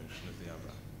to the emotion of the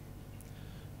other.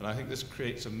 And I think this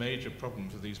creates a major problem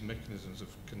for these mechanisms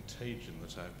of contagion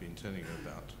that I've been telling you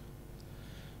about.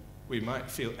 We might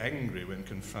feel angry when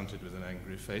confronted with an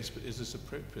angry face, but is this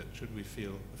appropriate? Should we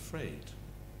feel afraid?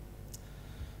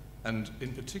 And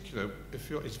in particular,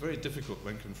 it's very difficult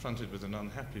when confronted with an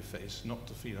unhappy face not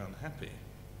to feel unhappy.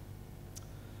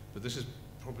 But this is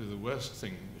probably the worst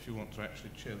thing if you want to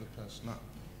actually cheer the person up.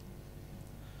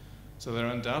 So there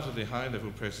are undoubtedly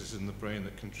high-level processes in the brain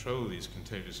that control these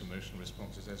contagious emotional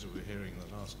responses, as we were hearing in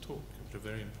the last talk, which are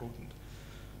very important.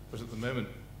 But at the moment,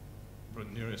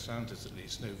 neuroscientists at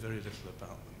least know very little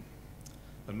about them.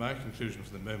 And my conclusion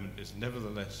for the moment is,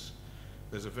 nevertheless,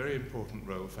 there's a very important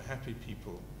role for happy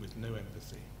people with no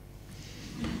empathy.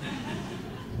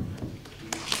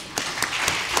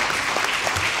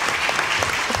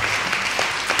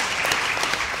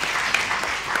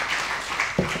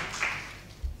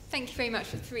 Thank you very much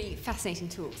for 3 fascinating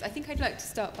talks. I think I'd like to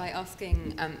start by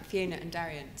asking Fiona and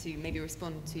Darian to maybe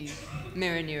respond to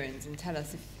mirror neurons and tell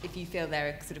us if you feel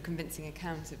they're a sort of convincing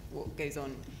account of what goes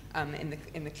on in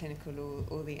the clinical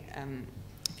or the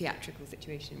theatrical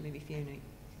situation. Maybe Fiona.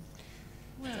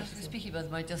 Well, speaking about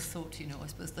them, I just thought, I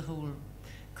suppose the whole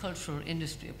cultural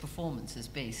industry of performance is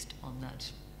based on that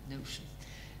notion.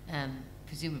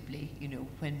 Presumably,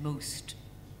 when most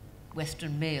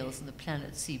Western males on the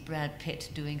planet see Brad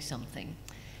Pitt doing something,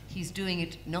 he's doing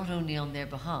it not only on their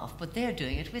behalf, but they're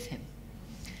doing it with him.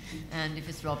 And if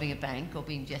it's robbing a bank or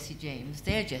being Jesse James,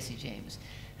 they're Jesse James.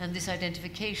 And this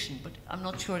identification, but I'm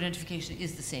not sure identification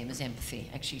is the same as empathy,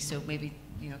 actually, so maybe,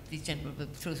 these gentlemen will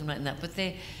throw some light on that.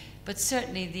 But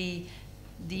certainly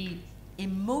the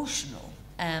emotional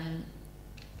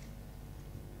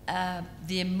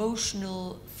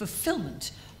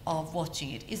fulfillment of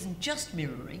watching it isn't just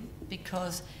mirroring,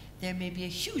 because there may be a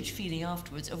huge feeling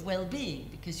afterwards of well-being,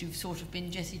 because you've sort of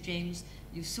been Jesse James,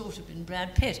 you've sort of been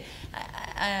Brad Pitt.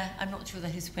 I'm not sure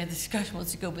that is where the discussion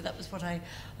wants to go, but that was what I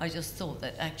just thought,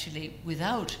 that actually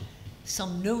without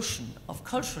some notion of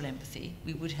cultural empathy,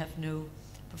 we would have no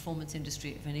performance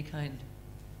industry of any kind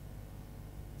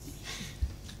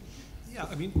Yeah,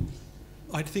 I mean,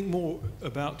 I'd think more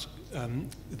about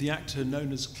the actor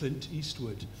known as Clint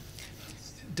Eastwood.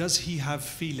 Does he have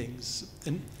feelings?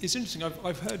 And it's interesting,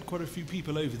 I've heard quite a few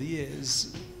people over the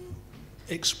years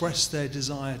express their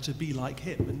desire to be like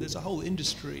him, and there's a whole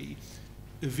industry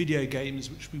of video games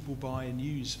which people buy and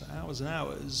use for hours and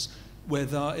hours, where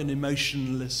they're an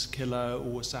emotionless killer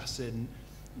or assassin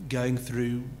going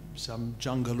through some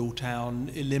jungle or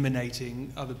town,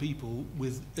 eliminating other people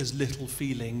with as little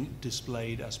feeling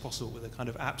displayed as possible, with a kind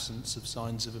of absence of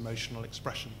signs of emotional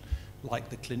expression, like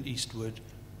the Clint Eastwood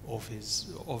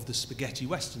of the spaghetti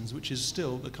westerns, which is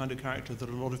still the kind of character that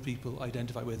a lot of people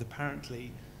identify with,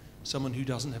 apparently someone who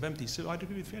doesn't have empathy. So I'd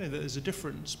agree with Fiona that there's a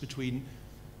difference between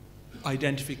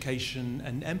identification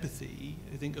and empathy.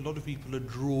 I think a lot of people are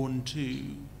drawn to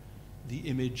the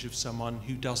image of someone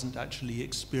who doesn't actually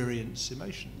experience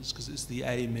emotions, because it's the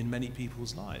aim in many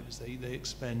people's lives. They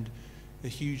expend a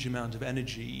huge amount of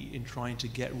energy in trying to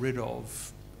get rid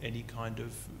of any kind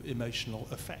of emotional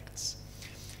effects.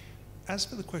 As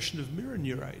for the question of mirror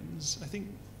neurons, I think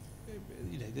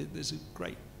there's a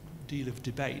great deal of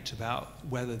debate about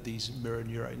whether these mirror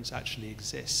neurons actually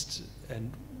exist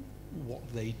and what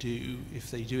they do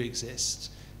if they do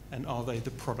exist, and are they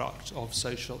the product of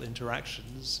social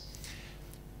interactions.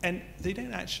 And they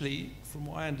don't actually, from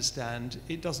what I understand,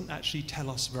 it doesn't actually tell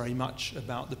us very much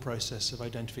about the process of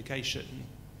identification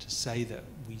to say that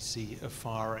we see a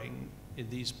firing in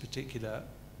these particular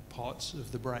parts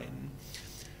of the brain.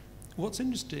 What's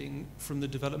interesting from the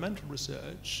developmental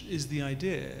research is the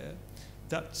idea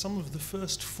that some of the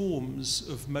first forms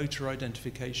of motor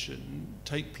identification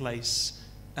take place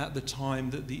at the time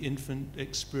that the infant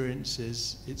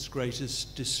experiences its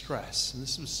greatest distress. And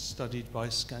this was studied by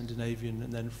Scandinavian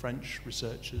and then French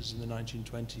researchers in the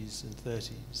 1920s and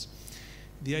 30s.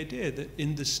 The idea that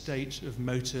in the state of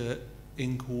motor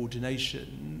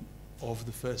incoordination of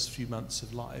the first few months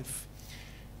of life,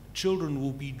 children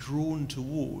will be drawn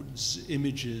towards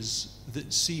images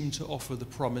that seem to offer the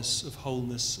promise of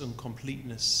wholeness and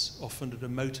completeness, often at a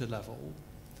motor level,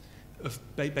 of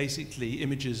basically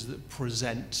images that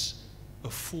present a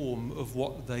form of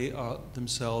what they are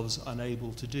themselves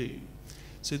unable to do.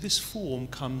 So this form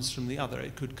comes from the other.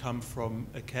 It could come from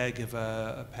a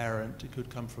caregiver, a parent, it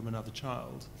could come from another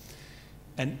child.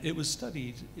 And it was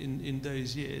studied in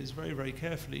those years very, very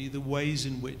carefully, the ways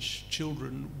in which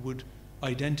children would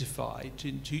identify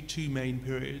two main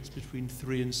periods between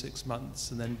 3 and 6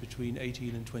 months, and then between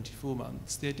 18 and 24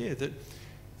 months. The idea that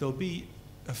there'll be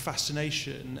a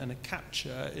fascination and a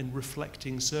capture in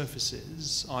reflecting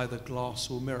surfaces, either glass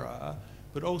or mirror,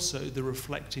 but also the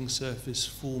reflecting surface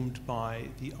formed by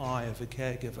the eye of a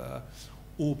caregiver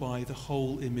or by the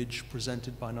whole image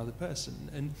presented by another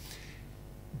person. And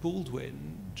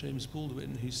James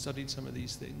Baldwin, who studied some of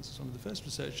these things, one of the first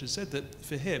researchers, said that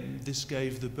for him this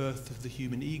gave the birth of the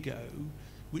human ego,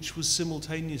 which was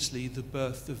simultaneously the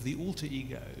birth of the alter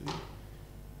ego,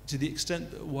 to the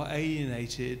extent that we're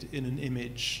alienated in an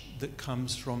image that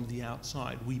comes from the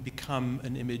outside. We become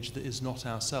an image that is not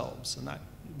ourselves, and that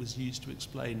was used to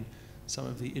explain some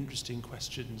of the interesting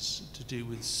questions to do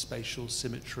with spatial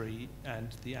symmetry and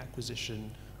the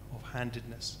acquisition of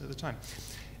handedness at the time.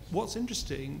 What's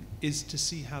interesting is to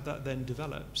see how that then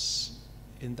develops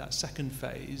in that second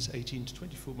phase, 18 to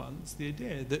 24 months, the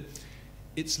idea that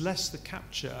it's less the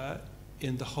capture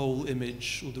in the whole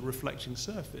image or the reflecting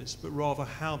surface, but rather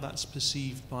how that's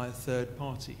perceived by a third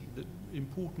party. That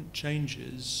important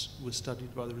changes were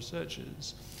studied by the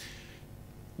researchers.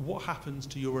 What happens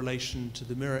to your relation to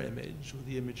the mirror image or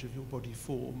the image of your body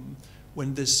form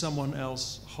when there's someone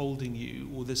else holding you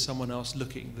or there's someone else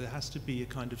looking? There has to be a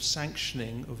kind of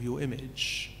sanctioning of your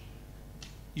image.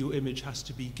 Your image has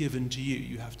to be given to you.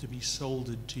 You have to be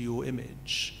soldered to your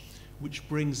image, which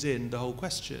brings in the whole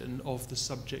question of the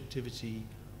subjectivity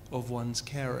of one's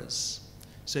carers.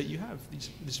 So you have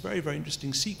this very, very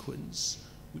interesting sequence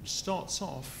which starts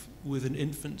off with an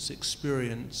infant's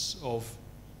experience of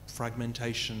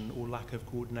fragmentation or lack of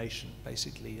coordination,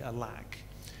 basically a lack.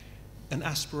 An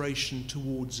aspiration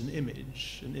towards an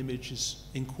image is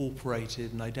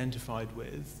incorporated and identified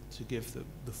with to give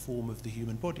the form of the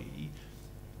human body.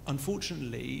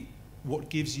 Unfortunately, what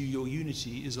gives you your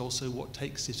unity is also what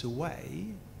takes it away,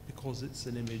 because it's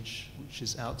an image which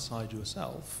is outside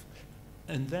yourself.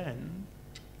 And then,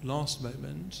 last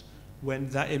moment, when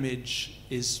that image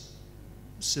is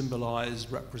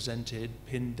symbolized, represented,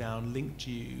 pinned down, linked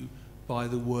to you by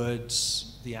the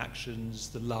words, the actions,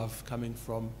 the love coming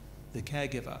from the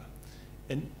caregiver.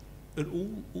 And at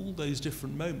all those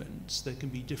different moments, there can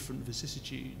be different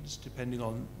vicissitudes depending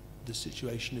on the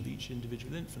situation of each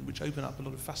individual infant, which open up a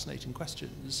lot of fascinating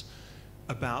questions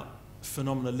about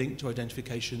phenomena linked to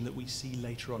identification that we see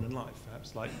later on in life,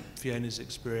 perhaps like Fiona's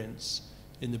experience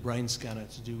in the brain scanner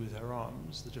to do with her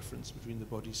arms, the difference between the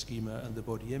body schema and the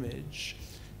body image.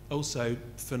 Also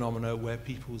phenomena where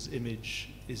people's image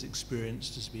is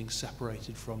experienced as being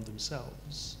separated from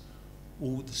themselves.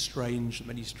 All the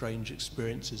many strange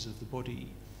experiences of the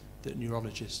body that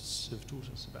neurologists have taught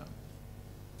us about.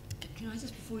 Can I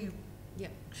just, before you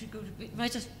should go to, can I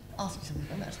just ask you something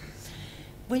about that?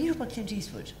 When you talk about Clint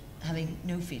Eastwood having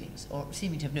no feelings, or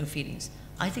seeming to have no feelings,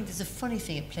 I think there's a funny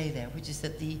thing at play there, which is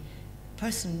that the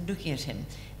person looking at him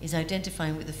is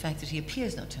identifying with the fact that he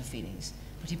appears not to have feelings,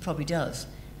 but he probably does,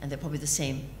 and they're probably the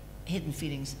same hidden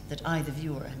feelings that I, the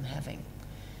viewer, am having.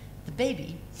 The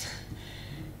baby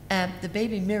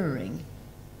mirroring,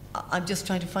 I'm just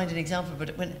trying to find an example,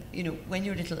 but when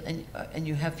you're little and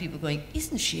you have people going,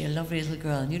 isn't she a lovely little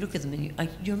girl? And you look at them and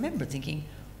you remember thinking,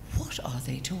 what are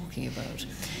they talking about?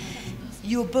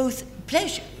 You're both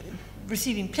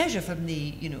receiving pleasure from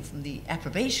the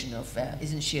approbation of,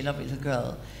 isn't she a lovely little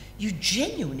girl? You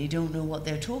genuinely don't know what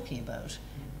they're talking about,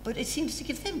 but it seems to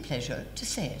give them pleasure to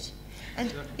say it.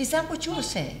 And is that what you're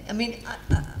saying? I mean,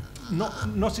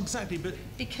 not exactly, but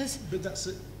that's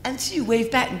it. And so you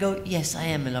wave back and go, yes, I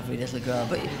am a lovely little girl,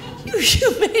 but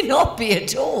you may not be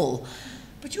at all.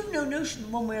 But you have no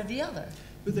notion one way or the other.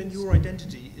 But then your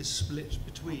identity is split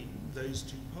between those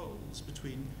two poles,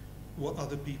 between what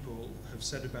other people have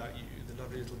said about you, the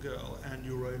lovely little girl, and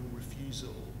your own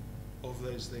refusal of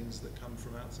those things that come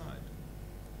from outside.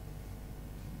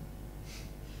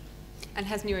 And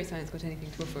has neuroscience got anything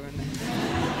to offer on that?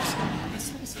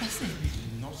 It's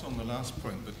fascinating. Not on the last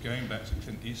point, but going back to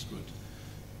Clint Eastwood,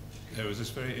 there was this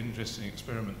very interesting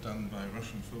experiment done by a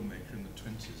Russian filmmaker in the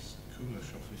 20s,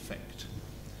 Kuleshov effect,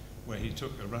 where he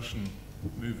took a Russian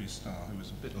movie star who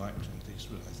was a bit like Clint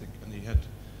Eastwood, I think,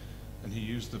 and he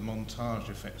used the montage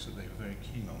effects that they were very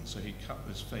keen on. So he cut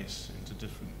this face into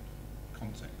different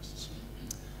contexts.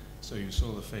 So you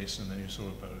saw the face, and then you saw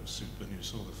a bowl of soup, and you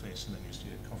saw the face, and then you see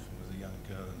a coffin with a young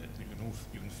girl in it. You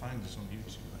can find this on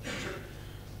YouTube, actually.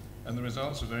 And the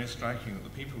results are very striking, that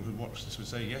the people who watch this would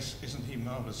say, yes, isn't he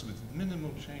marvellous? With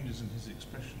minimal changes in his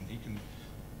expression, he can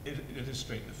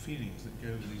illustrate the feelings that go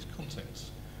with these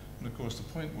contexts. And of course, the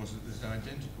point was that there's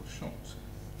identical shots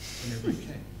whenever he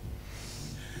came.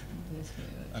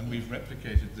 And we've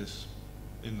replicated this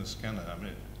in the scanner. I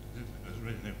mean, there's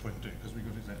really no point in doing it because we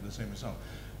got exactly the same result.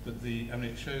 But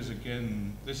it shows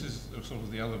again, this is sort of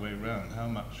the other way around, how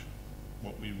much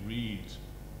what we read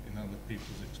in other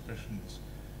people's expressions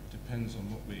depends on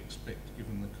what we expect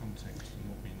given the context and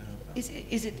what we know about.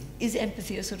 Is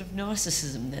empathy a sort of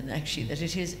narcissism then, actually, that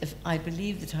it is, if I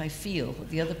believe that I feel what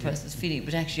the other person's feeling,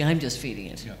 but actually I'm just feeling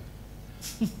it? Yeah.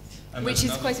 Which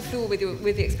is quite a flaw with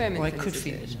the experiment. Or I could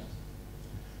feel it.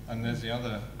 And there's the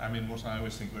other, I mean, what I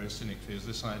always think very cynically is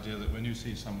this idea that when you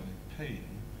see someone in pain,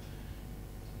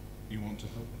 you want to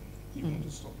help them. You want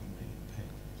to stop them being in pain.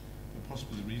 But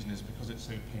possibly the reason is because it's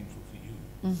so painful for you,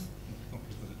 not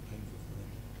because it's painful for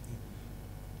them.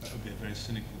 That would be a very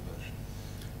cynical version.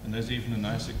 And there's even a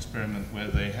nice experiment where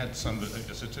they had somebody,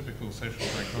 it's a typical social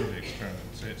psychology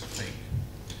experiment, say it's fake.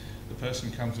 The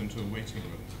person comes into a waiting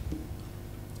room.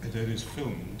 It is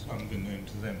filmed, unbeknown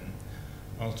to them,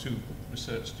 while two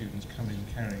research students come in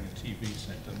carrying a TV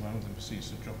set, and one of them proceeds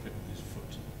to drop it with his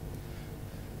foot.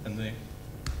 And they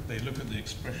look at the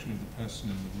expression of the person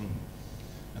in the room,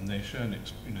 and they show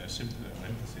sympathy or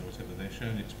empathy or whatever, they show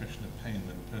an expression of pain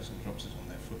when the person drops it on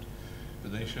their foot.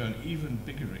 But they show an even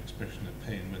bigger expression of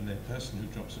pain when the person who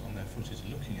drops it on their foot is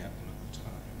looking at them at the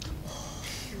time.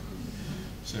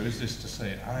 So is this to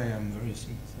say, I am very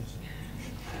sympathetic?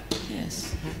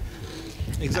 Yes.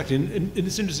 Exactly, and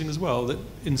it's interesting as well that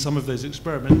in some of those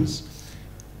experiments,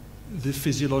 the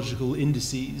physiological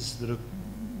indices that are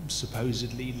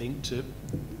supposedly linked to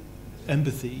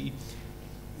empathy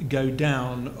go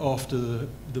down after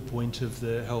the point of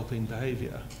the helping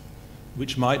behaviour,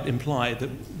 which might imply that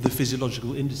the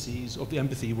physiological indices of the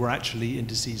empathy were actually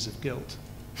indices of guilt.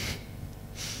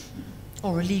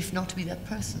 Or relief not to be that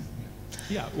person.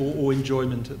 Yeah, or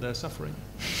enjoyment at their suffering.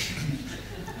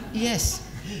 Yes.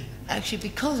 Actually,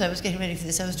 because I was getting ready for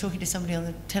this, I was talking to somebody on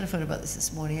the telephone about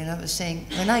this morning, and I was saying,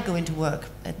 when I go into work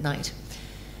at night,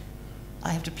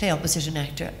 I have to play opposite an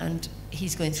actor, and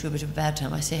he's going through a bit of a bad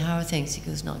time. I say, how are things? He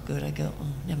goes, not good. I go,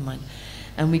 oh, never mind.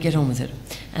 And we get on with it.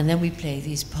 And then we play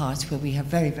these parts where we are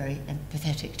very, very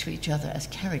empathetic to each other as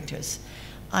characters.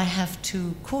 I have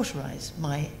to cauterize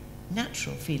my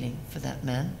natural feeling for that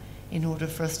man in order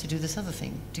for us to do this other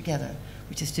thing together,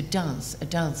 which is to dance, a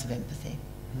dance of empathy.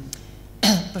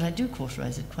 but I do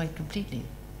cauterize it quite completely.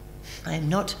 I am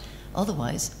not,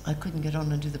 otherwise I couldn't get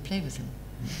on and do the play with him.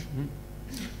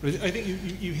 But I think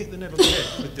you hit the nail on the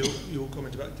head with your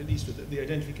comment about, at least with the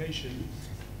identification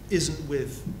isn't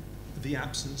with the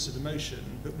absence of emotion,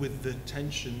 but with the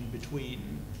tension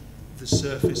between the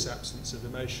surface absence of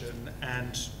emotion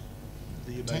and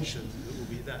the emotion that will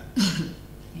be there.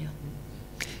 Yeah.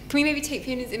 Can we maybe take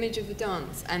Fiona's image of the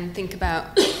dance and think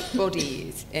about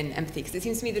bodies in empathy? Because it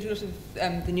seems to me that a lot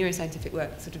of the neuroscientific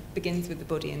work sort of begins with the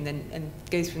body and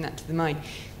goes from that to the mind.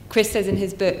 Chris says in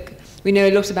his book, we know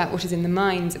a lot about what is in the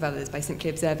minds of others by simply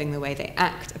observing the way they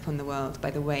act upon the world,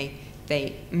 by the way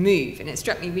they move. And it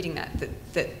struck me reading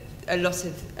that a lot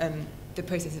of the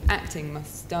process of acting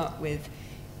must start with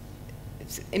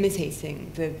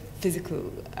imitating the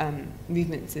physical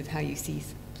movements of how you see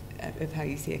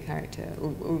a character, or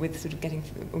with sort of getting,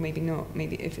 or maybe not,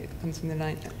 maybe if it comes from the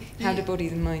line. How do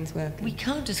bodies and minds work? We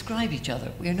can't describe each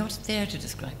other. We are not there to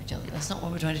describe each other. That's not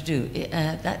what we're trying to do.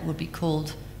 That would be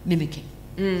called mimicking.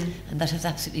 And that has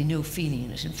absolutely no feeling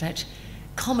in it. In fact,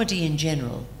 comedy in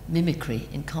general, mimicry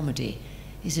in comedy,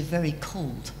 is a very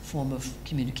cold form of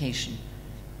communication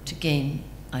to gain,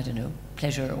 I don't know,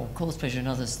 pleasure or cause pleasure in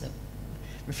others that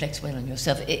reflects well on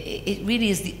yourself. It really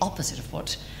is the opposite of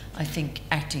what I think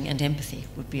acting and empathy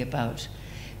would be about,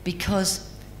 because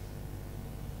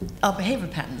our behaviour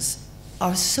patterns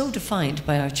are so defined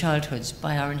by our childhoods,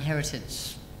 by our inherited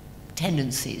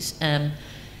tendencies.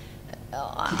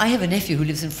 I have a nephew who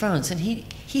lives in France, and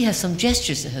he has some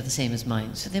gestures that are the same as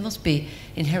mine, so they must be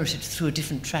inherited through a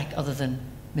different track other than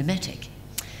mimetic.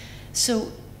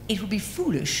 So it would be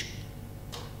foolish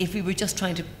if we were just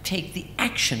trying to take the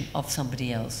action of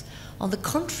somebody else. On the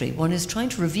contrary, one is trying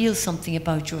to reveal something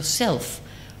about yourself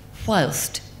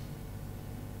whilst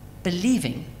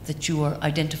believing that you are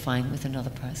identifying with another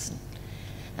person.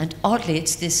 And oddly,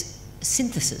 it's this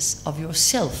synthesis of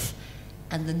yourself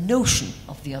and the notion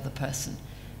of the other person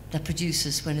that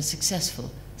produces, when it's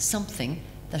successful, something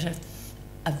that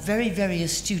a very, very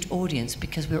astute audience,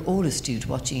 because we're all astute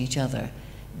watching each other,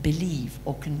 believe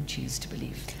or can choose to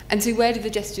believe. And so where do the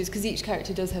gestures, because each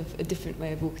character does have a different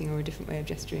way of walking or a different way of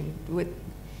gesturing,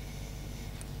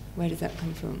 where does that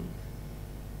come from?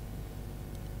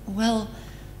 Well,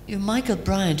 Michael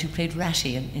Bryant, who played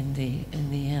Ratty in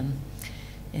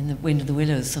the Wind of the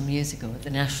Willows some years ago at the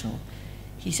National,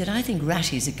 he said, I think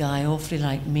Ratty's a guy awfully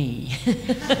like me.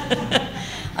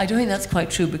 I don't think that's quite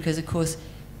true, because, of course,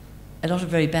 a lot of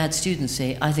very bad students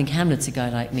say, I think Hamlet's a guy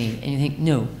like me. And you think,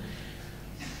 no.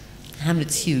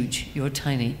 Hamlet's huge, you're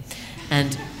tiny.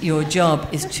 And your job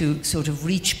is to sort of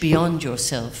reach beyond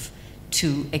yourself,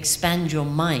 to expand your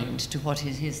mind to what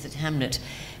it is that Hamlet...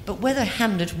 But whether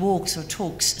Hamlet walks or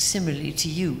talks similarly to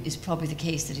you is probably the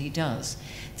case that he does.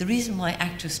 The reason why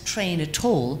actors train at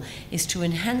all is to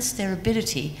enhance their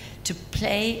ability to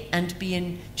play and be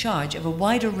in charge of a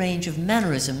wider range of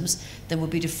mannerisms than would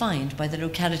be defined by the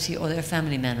locality or their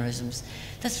family mannerisms.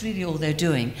 That's really all they're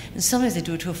doing. And sometimes they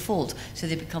do it to a fault, so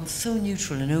they become so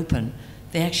neutral and open,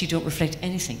 they actually don't reflect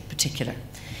anything particular.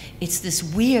 It's this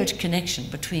weird connection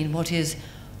between what is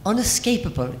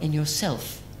unescapable in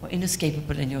yourself, or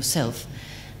inescapable in yourself,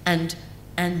 and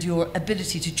your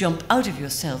ability to jump out of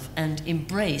yourself and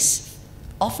embrace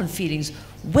often feelings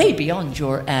way beyond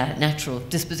your natural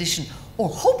disposition or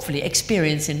hopefully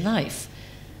experience in life,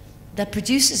 that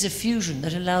produces a fusion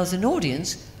that allows an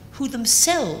audience who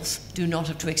themselves do not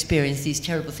have to experience these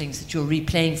terrible things that you're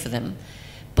replaying for them,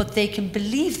 but they can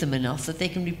believe them enough that they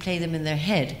can replay them in their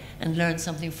head and learn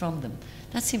something from them.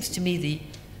 That seems to me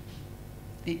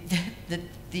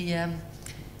the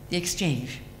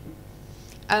exchange.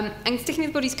 And sticking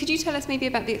with bodies, could you tell us maybe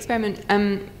about the experiment?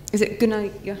 Is it Gunnar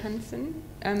Johansson?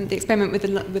 The experiment with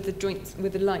the joints,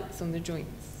 with the lights on the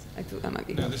joints. I thought that might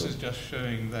be helpful. This is just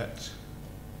showing that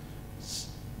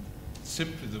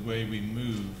simply the way we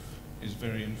move is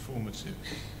very informative.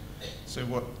 So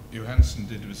what Johansson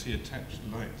did was he attached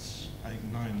lights, I think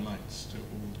 9 lights to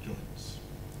all joints,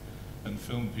 and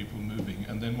filmed people moving.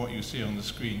 And then what you see on the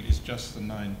screen is just the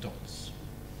 9 dots.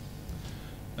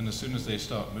 And as soon as they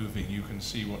start moving, you can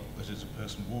see that is a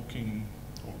person walking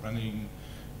or running.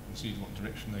 You can see what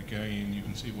direction they're going in. You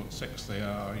can see what sex they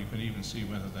are. You can even see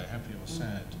whether they're happy or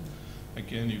sad.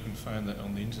 Again, you can find that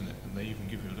on the internet, and they even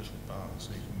give you a little bar so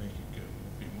you can make it go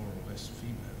be more or less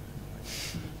female.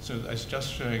 So it's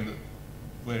just showing that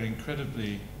we're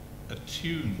incredibly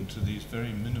attuned to these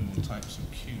very minimal types of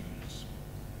cues.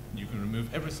 You can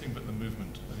remove everything but the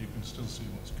movement, and you can still see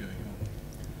what's going on.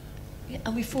 Yeah,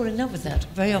 and we fall in love with that.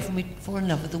 Very often we fall in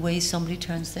love with the way somebody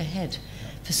turns their head.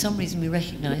 For some reason we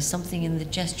recognise something in the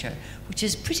gesture, which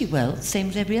is pretty well the same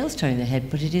as everybody else turning their head,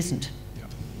 but it isn't. Yeah.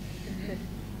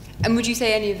 And would you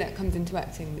say any of that comes into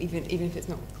acting, even if it's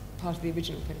not part of the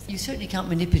original process? You certainly can't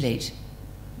manipulate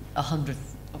 100,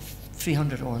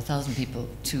 300 or 1,000 people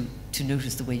to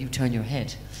notice the way you turn your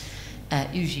head.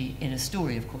 Usually in a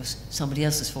story, of course, somebody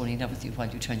else is falling in love with you while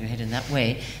you turn your head in that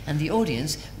way, and the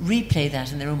audience replay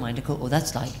that in their own mind and go, oh,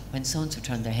 that's like when so-and-so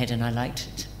turned their head and I liked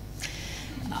it.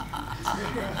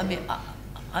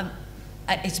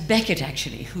 It's Beckett,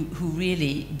 actually, who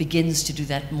really begins to do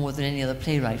that more than any other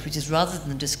playwright, which is rather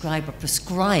than describe or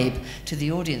prescribe to the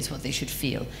audience what they should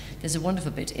feel. There's a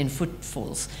wonderful bit in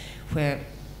Footfalls where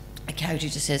a character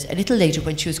just says, a little later,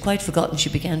 when she was quite forgotten, she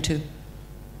began to...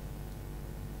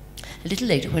 A little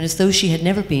later, when as though she had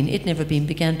never been, it never been,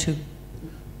 began to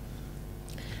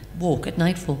walk at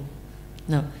nightfall.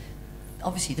 Now,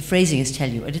 obviously, the phrasing is tell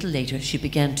you, a little later, she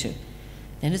began to.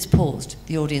 Then it's paused.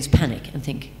 The audience panic and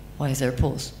think, why is there a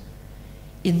pause?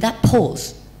 In that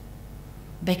pause,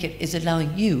 Beckett is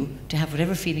allowing you to have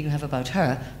whatever feeling you have about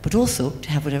her, but also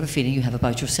to have whatever feeling you have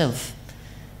about yourself.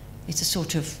 It's a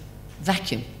sort of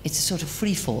vacuum. It's a sort of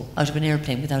free fall out of an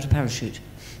airplane without a parachute.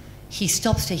 He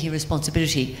stops taking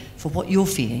responsibility for what you're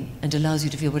feeling and allows you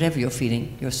to feel whatever you're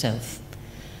feeling yourself.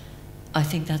 I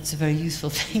think that's a very useful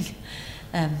thing.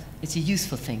 It's a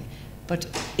useful thing. But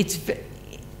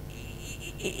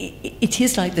it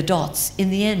is like the dots. In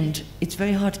the end, it's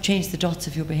very hard to change the dots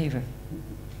of your behaviour.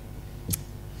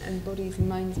 And bodies and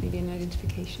minds maybe an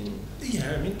identification?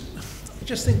 Yeah, I mean, I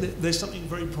just think that there's something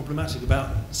very problematic about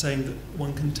saying that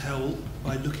one can tell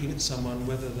by looking at someone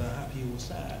whether they're happy or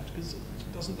sad, because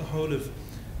doesn't the whole of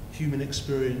human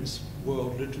experience,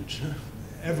 world literature,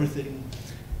 everything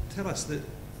tell us that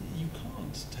you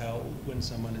can't tell when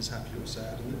someone is happy or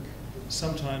sad, and that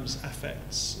sometimes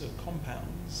affects are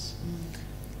compounds.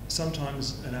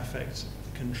 Sometimes an affect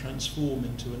can transform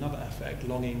into another affect.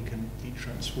 Longing can be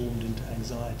transformed into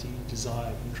anxiety,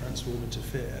 desire can transform into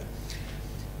fear.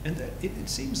 And it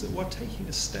seems that we're taking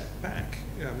a step back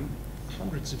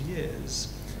hundreds of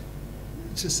years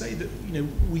to say that, you know,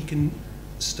 we can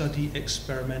study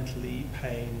experimentally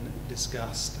pain,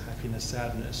 disgust, happiness,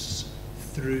 sadness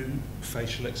through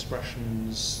facial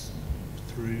expressions,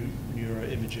 through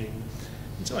neuroimaging,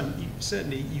 and so on.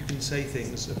 Certainly you can say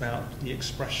things about the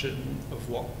expression of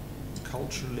what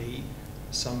culturally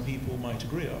some people might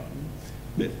agree on,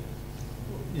 but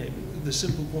you know, the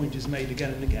simple point is made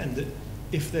again and again that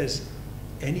if there's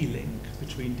any link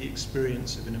between the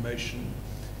experience of an emotion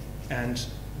and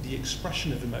the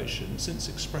expression of emotion, since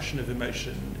expression of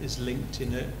emotion is linked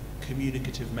in a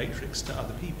communicative matrix to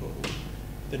other people,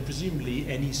 then presumably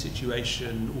any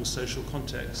situation or social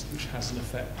context which has an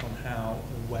effect on how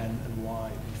and when and why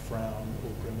we frown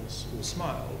or grimace or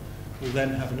smile will then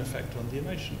have an effect on the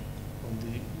emotion, on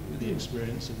the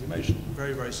experience of the emotion.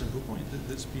 Very, very simple point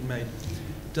that's been made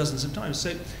dozens of times.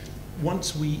 So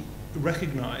once we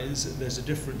recognize that there's a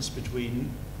difference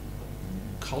between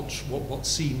what's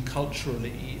seen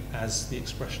culturally as the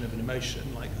expression of an emotion,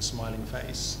 like a smiling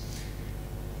face,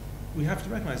 we have to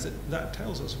recognize that that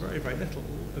tells us very, very little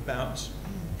about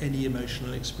any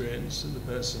emotional experience that the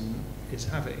person is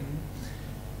having,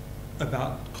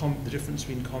 about the difference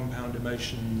between compound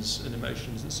emotions and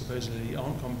emotions that supposedly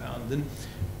aren't compound. And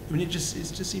I mean, it just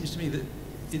seems to me that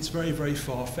it's very, very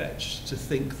far-fetched to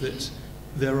think that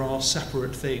there are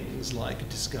separate things like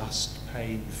disgust,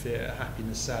 pain, fear,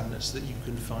 happiness, sadness that you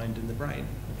can find in the brain.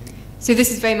 So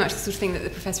this is very much the sort of thing that the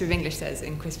Professor of English says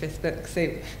in Chris Frith's book,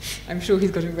 so I'm sure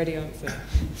he's got a ready answer.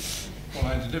 Well,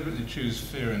 I deliberately choose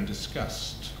fear and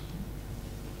disgust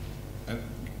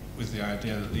with the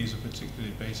idea that these are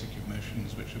particularly basic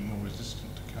emotions which are more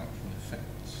resistant to cultural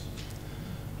effects.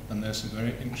 And there's some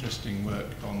very interesting work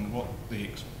on what the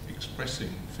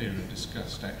expressing fear and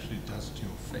disgust actually does to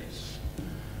your face.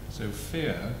 So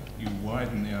fear, you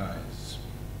widen the eyes.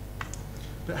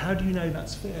 But how do you know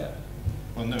that's fear?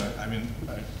 Well, no, I mean,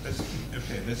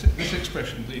 there's this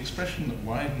expression, the expression that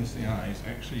widens the eyes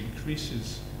actually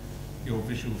increases your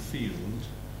visual field,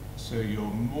 so you're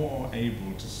more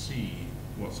able to see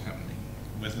what's happening,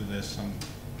 whether there's some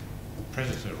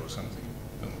predator or something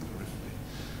on the periphery.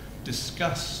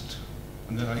 Disgust,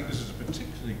 and then I think this is a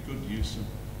particularly good use of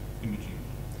imaging.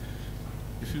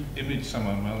 If you image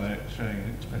someone while they're showing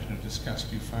an expression of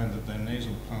disgust, you find that their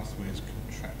nasal pathway is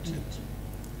contracted.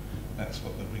 That's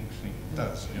what the wrinkling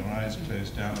does. Your eyes close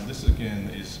down, and this again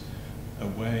is a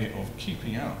way of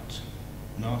keeping out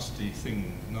nasty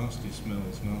things, nasty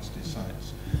smells, nasty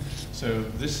sights. So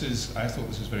this is, I thought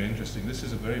this was very interesting. This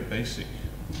is a very basic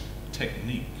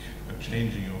technique of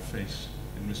changing your face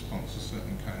in response to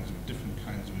certain kinds of, different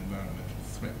kinds of environmental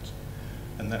threat.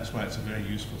 And that's why it's a very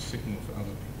useful signal for other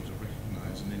people to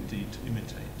recognize and indeed to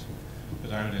imitate.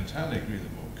 But I would entirely agree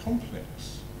that more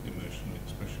complex emotional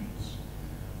expressions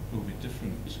will be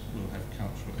different, will have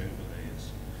cultural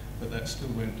overlays, but that still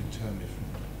won't deter me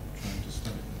from trying to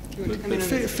study them.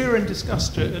 But fear and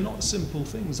disgust are not simple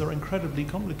things, they're incredibly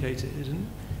complicated. And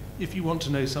if you want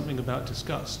to know something about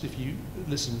disgust, if you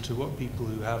listen to what people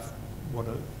who have what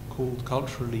are called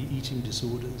culturally eating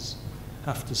disorders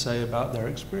have to say about their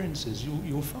experiences,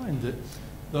 you'll find that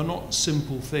they're not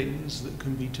simple things that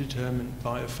can be determined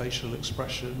by a facial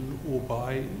expression or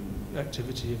by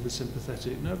activity of the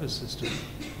sympathetic nervous system.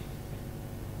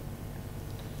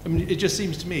 I mean, it just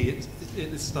seems to me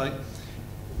it's like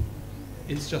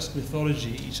it's just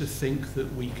mythology to think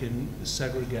that we can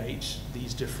segregate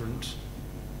these different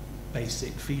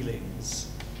basic feelings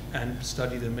and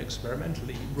study them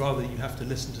experimentally. Rather, you have to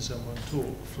listen to someone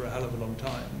talk for a hell of a long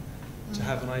time to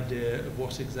have an idea of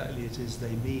what exactly it is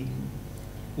they mean,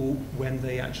 or when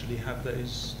they actually have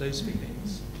those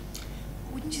feelings.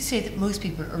 Wouldn't you say that most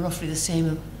people are roughly the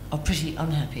same, are pretty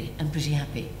unhappy and pretty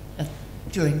happy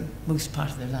during most part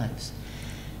of their lives?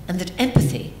 And that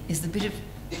empathy is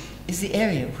the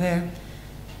area where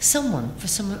someone, for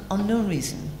some unknown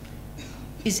reason,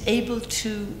 is able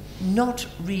to not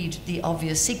read the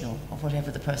obvious signal of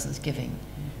whatever the person is giving,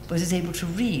 but is able to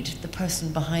read the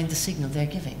person behind the signal they're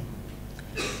giving.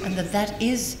 And that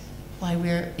is why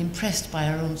we're impressed by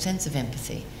our own sense of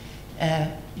empathy.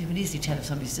 You can easily tell if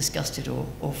somebody's disgusted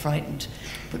or frightened.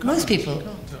 But most people,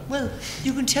 well,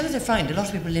 you can tell if they're frightened. A lot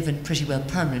of people live in pretty well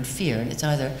permanent fear, and it's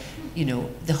either, you know,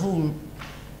 the whole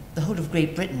of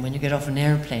Great Britain, when you get off an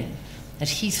airplane at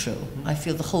Heathrow, I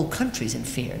feel the whole country's in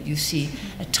fear. You see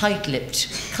a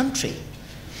tight-lipped country.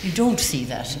 You don't see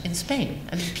that in Spain.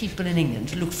 I mean, people in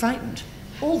England look frightened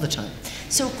all the time.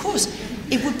 So, of course,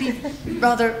 it would be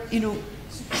rather, you know,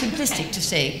 simplistic to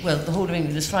say, well, the whole of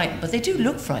England is frightened, but they do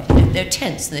look frightened. They're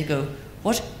tense, and they go,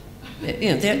 what?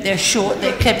 You know, they're short,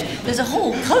 they're kept. There's a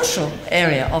whole cultural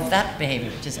area of that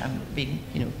behaviour, which is, I'm being,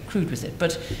 you know, crude with it.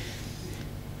 But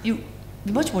it'd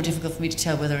be much more difficult for me to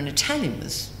tell whether an Italian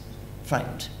was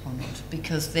frightened or not,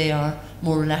 because they are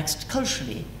more relaxed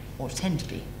culturally, or tend to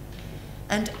be.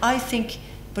 And I think,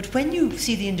 but when you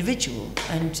see the individual,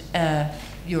 and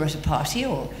you're at a party,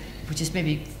 or which is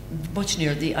maybe much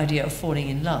nearer the idea of falling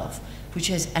in love, which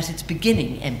has at its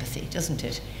beginning empathy, doesn't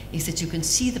it? Is that you can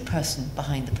see the person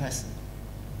behind the person.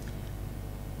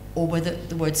 Or whether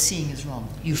the word seeing is wrong.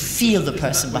 You feel the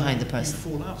person behind the person.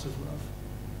 You fall out of love.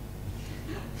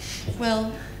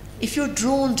 Well, if you're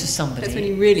drawn to somebody, that's when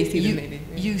you really see them, maybe.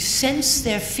 Yeah. You sense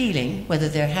their feeling, whether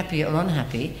they're happy or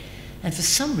unhappy, and for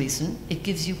some reason it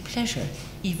gives you pleasure,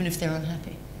 even if they're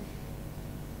unhappy.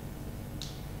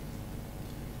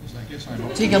 I guess I'm Do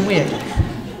you think I'm weird?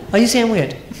 Are you saying I'm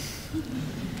weird?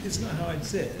 It's not how I'd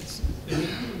say it. You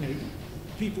know,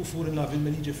 people fall in love in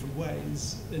many different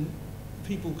ways, and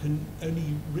people can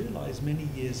only realise many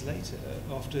years later,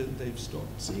 after they've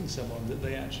stopped seeing someone, that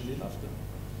they actually love them.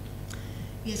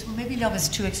 Yes, well, maybe love is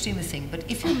too extreme a thing, but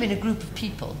if you're in a group of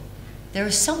people, there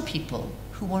are some people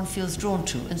who one feels drawn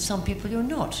to, and some people you're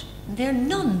not. And they're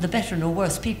none the better nor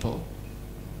worse people.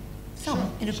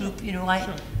 Some in a group, you know,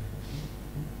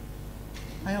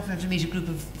 I often have to meet a group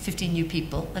of 15 new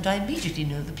people, and I immediately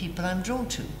know the people I'm drawn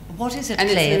to. What is it? And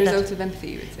it's the result of empathy,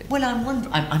 you would say? Well, I'm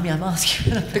wondering. I'm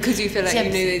asking. Because you feel like you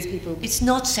know those people. It's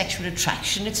not sexual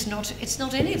attraction. It's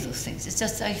not any of those things. It's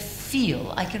just I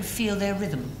can feel their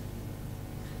rhythm.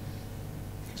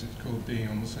 Is it called being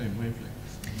on the same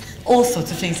wavelength? All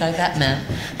sorts of things like that, man.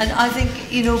 And I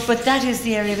think, you know, but that is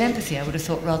the area of empathy, I would have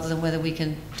thought, rather than whether we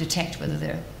can detect whether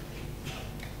they're.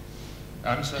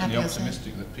 I'm certainly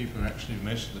optimistic that people are actually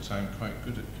most of the time quite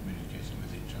good at communicating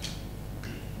with each other,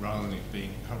 rather than it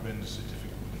being horrendously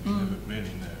difficult and you never really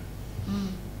know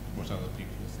what other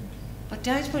people are thinking. But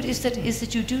Darian's point is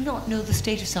that you do not know the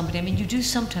state of somebody. I mean, you do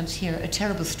sometimes hear a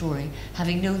terrible story,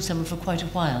 having known someone for quite a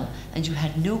while, and you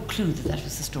had no clue that that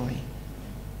was the story.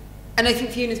 And I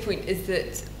think Fiona's point is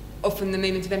that often the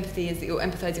moment of empathy is that you're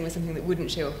empathising with something that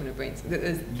wouldn't show up on your brain. So that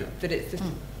it's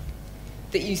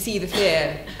that you see the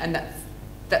fear, and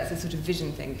that's a sort of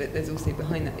vision thing, but there's also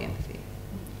behind that the empathy.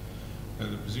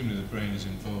 Presumably the brain is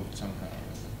involved somehow.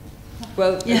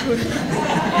 Well, yeah.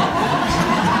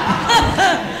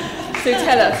 So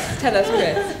tell us,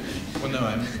 Chris. Well, no,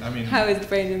 I mean... How is the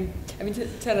brain...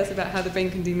 tell us about how the brain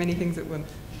can do many things at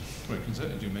once. Well, it can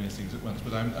certainly do many things at once,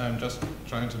 but I'm just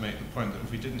trying to make the point that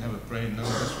if we didn't have a brain, none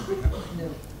of this would be happening.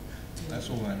 No. That's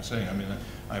all I'm saying. I mean,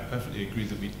 I perfectly agree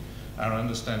that our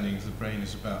understanding of the brain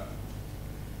is about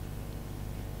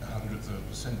 100th of a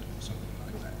percent or something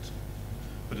like that.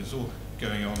 But it's all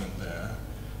going on in there,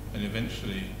 and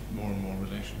eventually more and more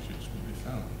relationships will be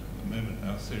found. At the moment,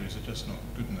 our theories are just not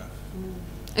good enough.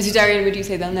 And so, Darian, would you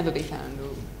say they'll never be found?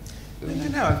 Or?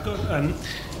 No,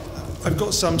 I've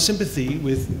got some sympathy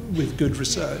with good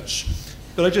research,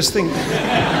 but I just think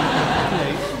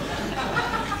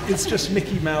it's just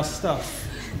Mickey Mouse stuff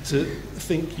to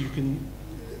think you can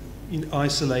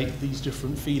isolate these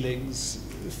different feelings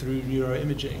through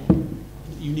neuroimaging.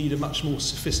 You need a much more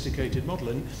sophisticated model.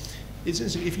 And it's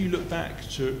interesting, if you look back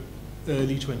to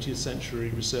early 20th century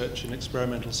research in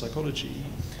experimental psychology,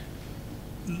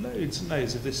 loads and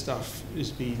loads of this stuff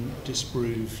has been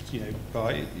disproved,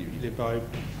 by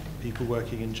people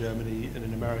working in Germany and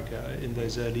in America in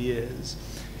those early years.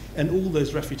 And all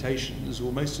those refutations,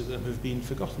 or most of them, have been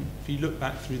forgotten. If you look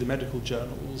back through the medical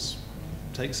journals,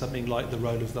 take something like the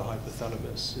role of the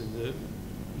hypothalamus in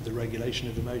the regulation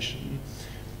of emotion,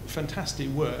 fantastic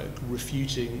work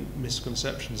refuting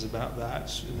misconceptions about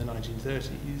that in the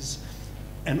 1930s,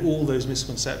 and all those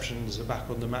misconceptions are back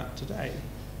on the map today.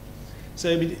 So,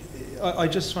 I mean, I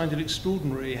just find it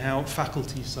extraordinary how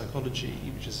faculty psychology,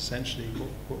 which is essentially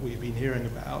what we've been hearing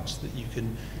about, that you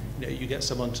can, you get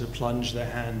someone to plunge their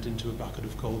hand into a bucket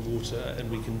of cold water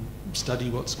and we can study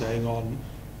what's going on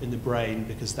in the brain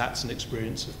because that's an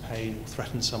experience of pain, or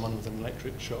threaten someone with an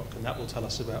electric shock, and that will tell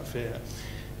us about fear.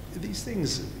 These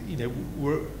things,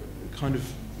 were kind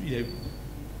of,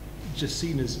 just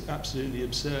seen as absolutely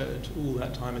absurd all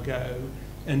that time ago,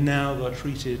 and now they're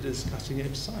treated as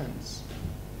cutting-edge science.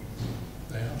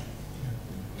 They are.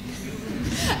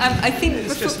 I think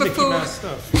it's just Mickey Mouse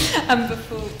stuff.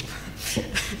 Before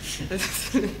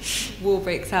the war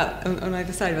breaks out on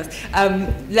either side of us,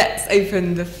 let's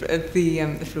open the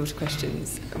floor to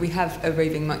questions. We have a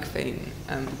roving microphone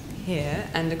here,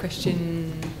 and a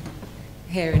question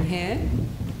here and here.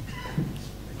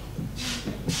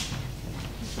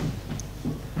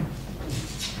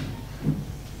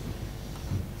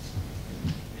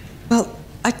 Well,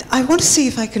 I want to see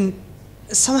if I can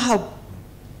somehow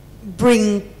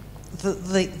bring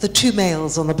the two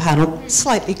males on the panel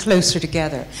slightly closer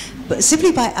together, but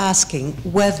simply by asking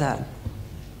whether,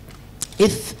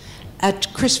 if at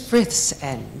Chris Frith's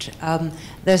end,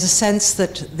 there's a sense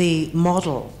that the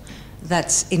model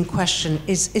that's in question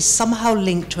is somehow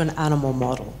linked to an animal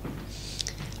model.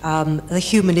 The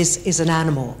human is an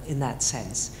animal in that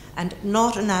sense, and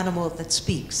not an animal that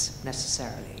speaks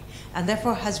necessarily, and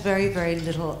therefore has very, very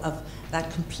little of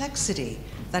that complexity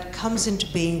that comes into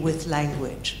being with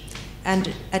language.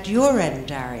 And at your end,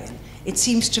 Darian, it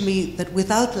seems to me that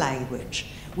without language,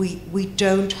 we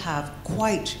don't have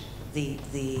quite the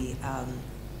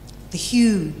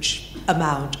huge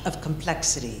amount of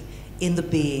complexity in the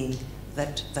being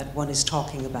that one is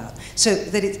talking about. So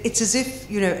that it's as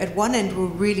if, at one end we're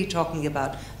really talking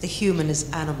about the human as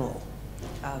animal,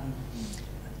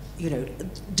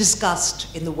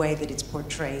 discussed in the way that it's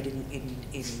portrayed in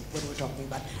when we're talking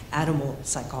about animal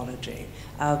psychology,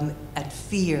 and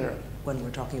fear when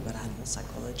we're talking about animal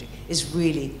psychology is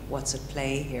really what's at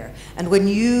play here. And when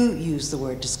you use the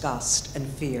word disgust and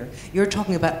fear, you're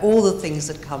talking about all the things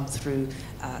that come through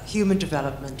human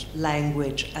development,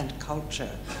 language, and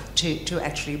culture to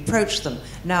actually approach them.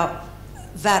 Now,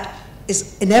 that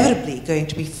is inevitably going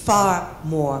to be far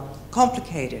more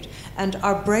complicated. And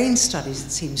our brain studies, it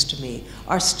seems to me,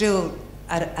 are still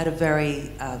at a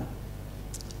very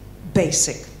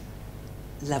basic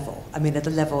level. I mean, at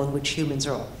the level in which humans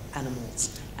are all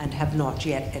animals and have not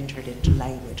yet entered into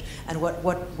language. And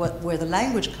where the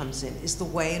language comes in is the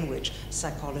way in which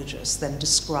psychologists then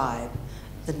describe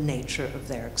the nature of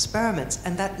their experiments.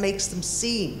 And that makes them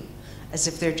seem as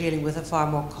if they're dealing with a far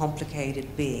more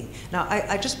complicated being. Now,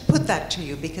 I just put that to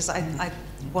you because I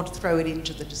want to throw it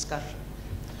into the discussion.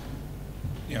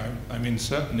 Yeah, I mean,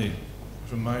 certainly,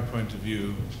 from my point of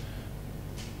view,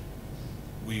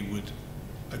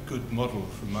 a good model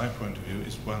from my point of view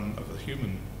is one of the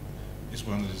human, is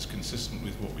one that is consistent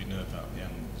with what we know about the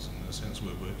animals, in the sense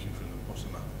we're working from the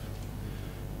bottom up.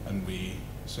 And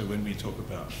so when we talk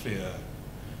about fear,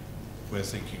 we're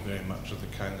thinking very much of the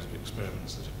kinds of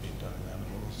experiments that have been done in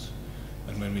animals.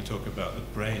 And when we talk about the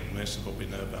brain, most of what we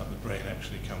know about the brain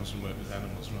actually comes from work with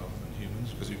animals rather than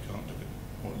humans, because you can't look at,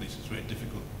 or at least it's very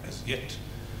difficult as yet,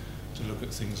 to look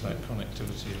at things like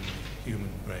connectivity in the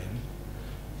human brain.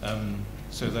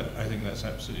 So that I think that's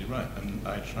absolutely right, and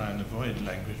I try and avoid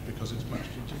language because it's much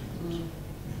too difficult.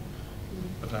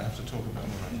 But I have to talk about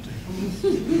what I do.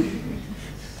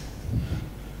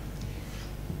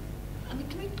 I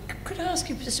mean, could I ask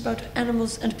you just about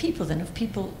animals and people then? Of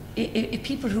people, if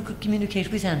people who could communicate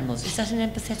with animals, is that an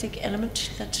empathetic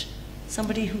element? That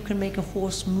somebody who can make a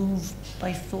horse move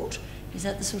by thought? Is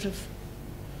that the sort of?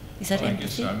 Is that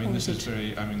empathy? I mean, this is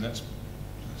very. I mean, that's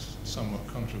somewhat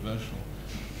controversial.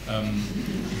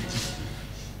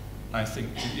 I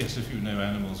think, yes, if you know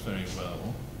animals very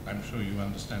well, I'm sure you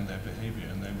understand their behaviour,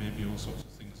 and there may be all sorts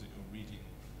of things that you're reading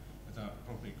without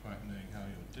probably quite knowing how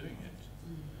you're doing it,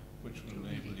 which will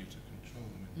enable you to control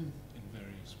them in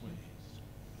various ways.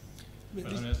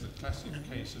 But I mean, there's the classic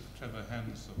case of clever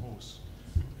Hans the horse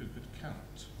who could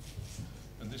count.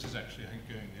 And this is actually, I think,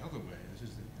 going the other way. This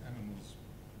is the animals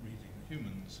reading the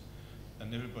humans.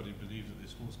 And everybody believed that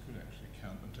this horse could actually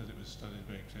count until it was studied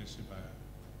very closely by an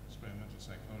experimental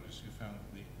psychologist who found that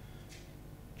the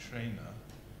trainer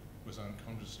was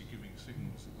unconsciously giving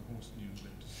signals that the horse knew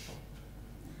when to stop.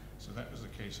 So that was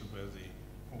the case of where the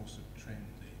horse had trained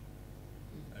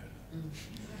the owner.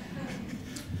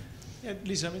 Yeah,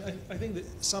 Lisa, I mean, I think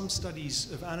that some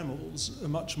studies of animals are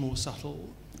much more subtle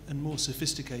and more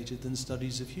sophisticated than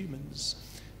studies of humans.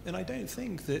 And I don't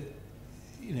think that,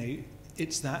 you know,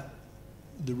 it's that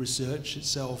the research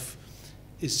itself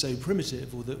is so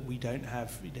primitive, or that we don't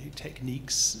have, you know,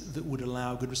 techniques that would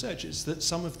allow good research. It's that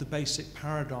some of the basic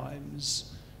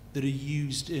paradigms that are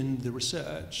used in the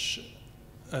research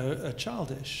are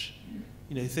childish.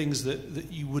 You know, things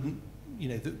that you wouldn't, you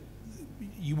know, that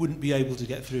you wouldn't be able to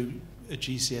get through a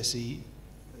GCSE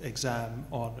exam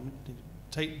on. I mean,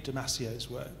 take Damasio's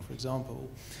work, for example,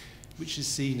 which is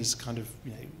seen as kind of,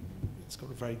 you know, it's got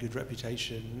a very good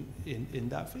reputation in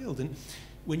that field. And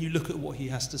when you look at what he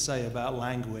has to say about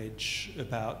language,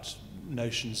 about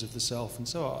notions of the self and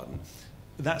so on,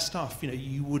 that stuff, you know,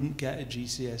 you wouldn't get at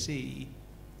GCSE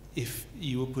if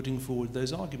you were putting forward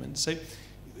those arguments. So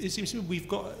it seems to me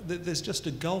there's just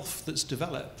a gulf that's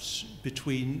developed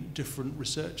between different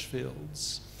research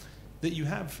fields, that you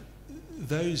have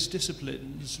those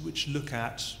disciplines which look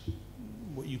at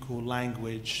what you call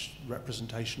language,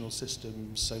 representational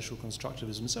systems, social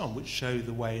constructivism and so on, which show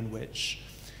the way in which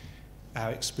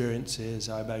our experiences,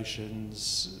 our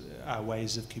emotions, our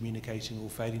ways of communicating or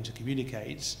failing to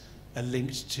communicate are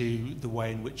linked to the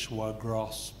way in which we're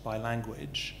grasped by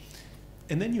language.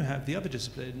 And then you have the other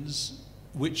disciplines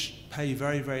which pay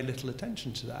very, very little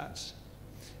attention to that.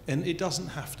 And it doesn't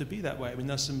have to be that way. I mean,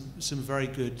 there's some very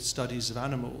good studies of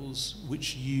animals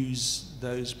which use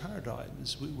those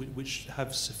paradigms, which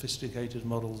have sophisticated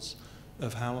models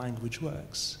of how language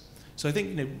works. So I think,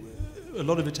 you know, a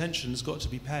lot of attention's got to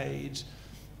be paid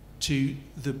to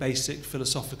the basic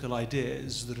philosophical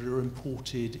ideas that are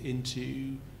imported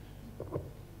into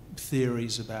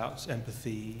theories about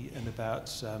empathy and about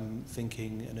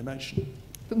thinking and emotion.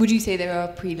 But would you say there are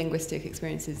pre-linguistic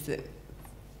experiences that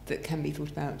can be thought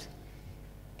about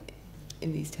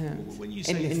in these terms, well, when you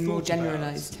say in more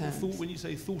generalised terms? When you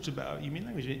say thought about, you mean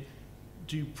language.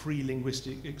 Do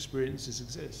pre-linguistic experiences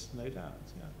exist? No doubt,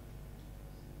 yeah.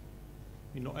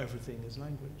 I mean, not everything is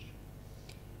language.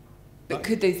 But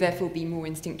could those therefore be more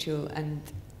instinctual and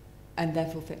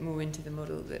therefore fit more into the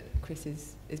model that Chris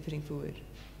is putting forward?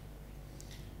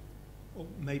 Well,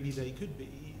 maybe they could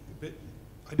be, but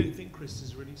I don't think Chris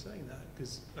is really saying that,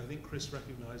 because I think Chris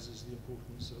recognises the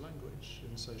importance of language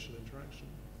in social interaction.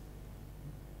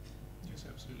 Yes,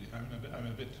 absolutely.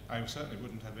 I certainly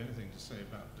wouldn't have anything to say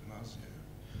about Damasio.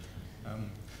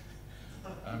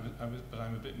 But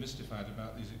I'm a bit mystified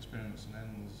about these experiments in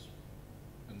animals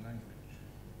and language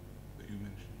that you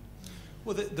mentioned.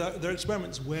 Well, there are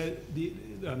experiments where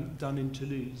done in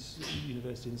Toulouse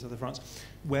University in southern France,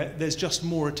 where there's just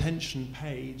more attention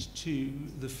paid to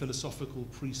the philosophical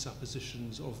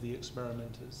presuppositions of the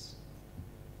experimenters.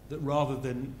 That rather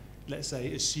than, let's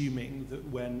say, assuming that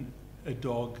when a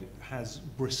dog has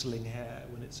bristling hair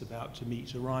when it's about to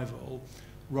meet a rival,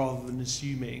 rather than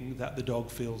assuming that the dog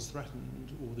feels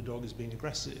threatened or the dog is being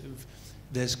aggressive,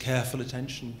 there's careful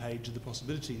attention paid to the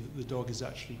possibility that the dog is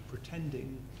actually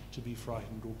pretending to be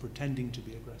frightened or pretending to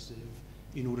be aggressive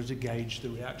in order to gauge the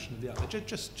reaction of the other.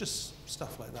 Just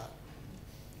stuff like that.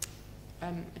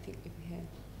 I think over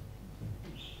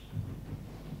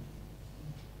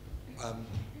here.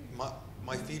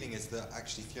 My feeling is that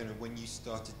actually, Fiona, when you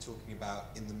started talking about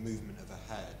in the movement of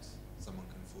a head, someone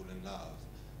can fall in love,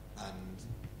 and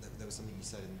there was something you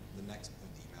said in the next point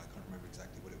of the email, I can't remember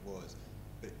exactly what it was,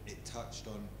 but it touched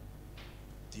on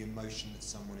the emotion that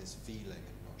someone is feeling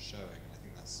and not showing. I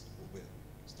think that's what we're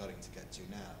starting to get to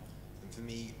now. And for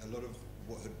me, a lot of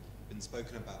what had been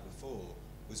spoken about before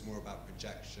was more about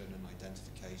projection and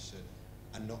identification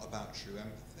and not about true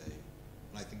empathy.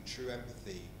 And I think true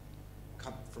empathy,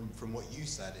 from what you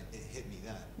said, it hit me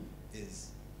then, is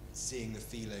seeing the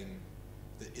feeling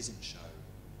that isn't shown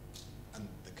and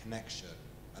the connection.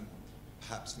 And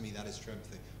perhaps for me that is true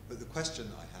empathy. But the question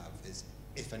that I have is,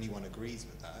 if anyone agrees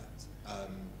with that,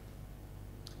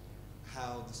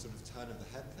 how the sort of turn of the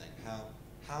head thing, how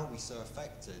are we so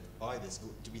affected by this? Or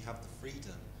do we have the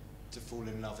freedom to fall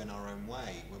in love in our own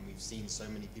way when we've seen so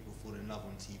many people fall in love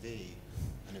on TV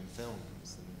and in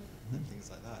films and things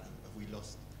like that? Have we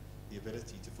lost the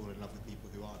ability to fall in love with people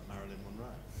who aren't Marilyn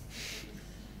Monroe?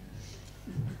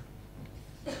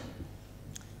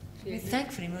 I mean,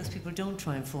 thankfully, most people don't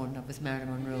try and fall in love with Marilyn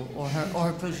Monroe or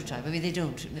her prototype. I mean, they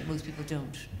don't. Most people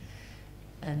don't.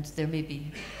 And there may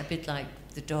be a bit like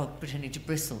the dog pretending to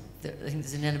bristle. I think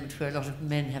there's an element where a lot of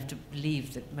men have to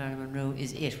believe that Marilyn Monroe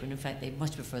is it, when in fact they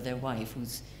much prefer their wife,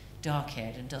 who's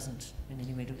dark-haired and doesn't in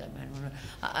any way look like Marilyn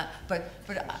Monroe.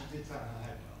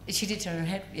 She did turn her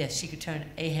head. Yes, she could turn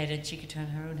a head and she could turn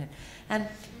her own head. And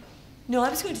no, I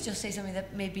was going to just say something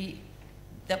that maybe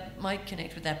that might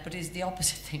connect with that, but is the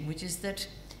opposite thing, which is that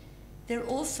there are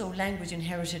also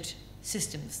language-inherited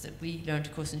systems that we learned,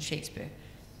 of course, in Shakespeare.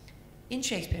 In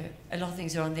Shakespeare, a lot of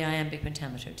things are on the iambic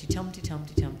pentameter, ti-tum, ti-tum,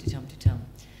 ti-tum, ti-tum, ti-tum.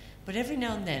 But every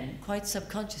now and then, quite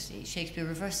subconsciously, Shakespeare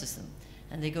reverses them,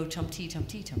 and they go tum-ti,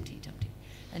 tum-ti, tum-ti, tum-ti.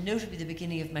 And notably, the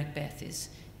beginning of Macbeth is,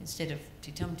 instead of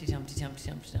ti-tum, ti-tum, ti-tum,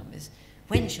 ti-tum, ti-tum, is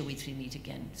when shall we three meet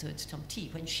again? So it's tum-ti,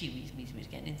 when she we meet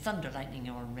again, in thunder, lightning,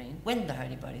 or in rain, when the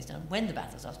hurly-burly's done, when the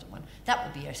battle's often won, that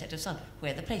will be our set of sun,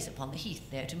 where the place upon the heath,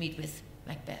 there to meet with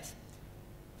Macbeth.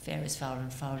 Fair is foul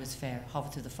and foul is fair, hover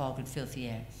through the fog and filthy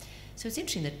air. So it's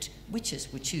interesting that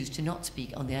witches would choose to not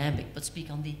speak on the iambic, but speak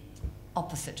on the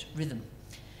opposite rhythm.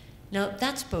 Now,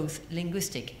 that's both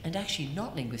linguistic and actually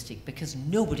not linguistic, because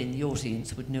nobody in the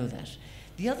audience would know that.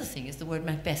 The other thing is the word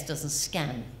Macbeth doesn't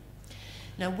scan.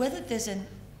 Now, whether there's a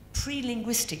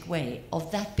pre-linguistic way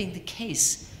of that being the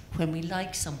case when we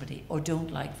like somebody or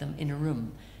don't like them in a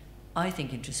room, I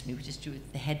think interests me, which is to do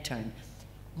with the head turn.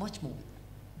 Much more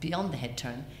beyond the head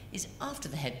turn is after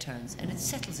the head turns and it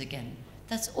settles again.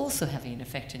 That's also having an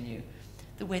effect on you.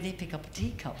 The way they pick up a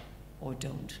teacup or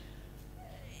don't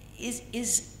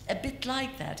is a bit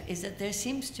like that, is that there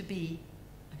seems to be,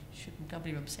 can't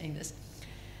believe I'm saying this,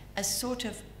 a sort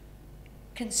of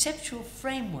conceptual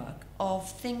framework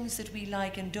of things that we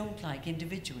like and don't like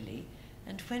individually,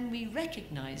 and when we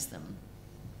recognize them,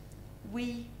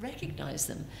 we recognize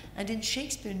them. And in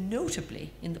Shakespeare,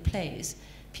 notably in the plays,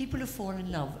 people who fall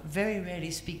in love very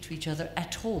rarely speak to each other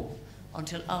at all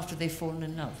until after they've fallen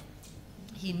in love.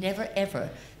 He never ever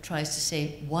tries to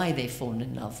say why they've fallen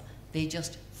in love. They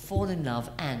just fall in love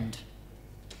and.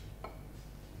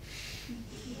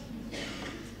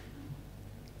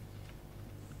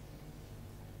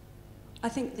 I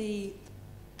think the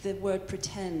word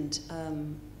pretend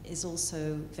is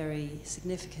also very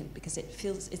significant, because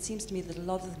it seems to me that a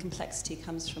lot of the complexity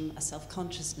comes from a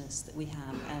self-consciousness that we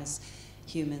have as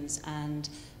humans, and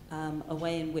a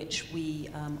way in which we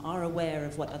are aware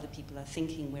of what other people are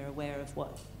thinking, we're aware of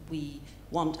what we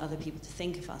want other people to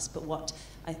think of us, but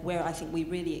where I think we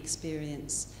really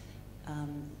experience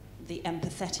the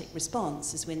empathetic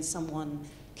response is when someone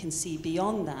can see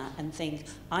beyond that and think,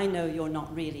 I know you're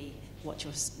not really what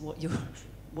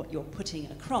you're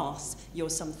putting across, you're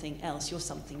something else, you're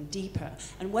something deeper.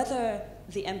 And whether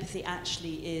the empathy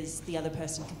actually is the other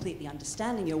person completely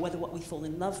understanding you, or whether what we fall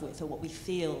in love with or what we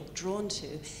feel drawn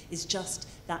to is just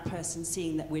that person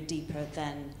seeing that we're deeper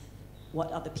than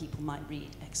what other people might read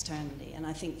externally. And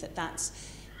I think that that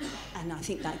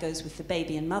goes with the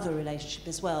baby and mother relationship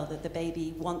as well, that the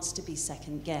baby wants to be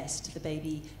second guessed. The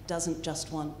baby doesn't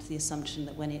just want the assumption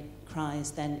that when it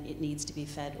cries then it needs to be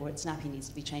fed or its nappy needs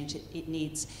to be changed.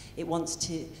 It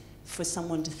wants for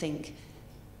someone to think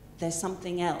there's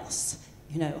something else.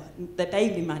 You know, the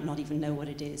baby might not even know what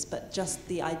it is, but just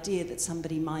the idea that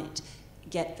somebody might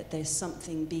get that there's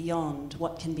something beyond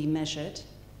what can be measured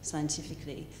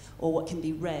scientifically or what can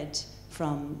be read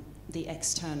from the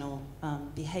external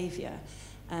behavior.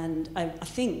 And I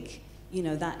think, you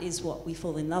know, that is what we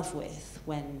fall in love with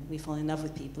when we fall in love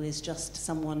with people, is just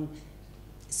someone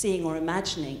seeing or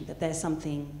imagining that there's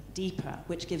something deeper,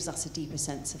 which gives us a deeper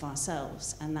sense of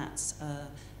ourselves. And that's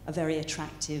a very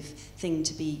attractive thing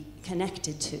to be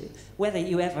connected to. Whether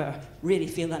you ever really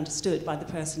feel understood by the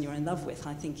person you're in love with,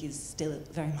 I think is still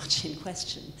very much in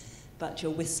question. But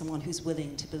you're with someone who's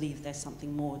willing to believe there's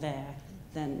something more there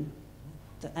than...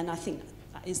 And I think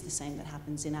that is the same that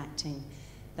happens in acting,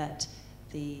 that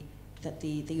the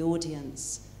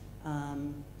audience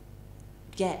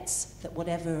gets that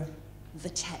whatever the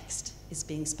text is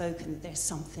being spoken, there's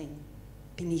something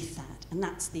beneath that. And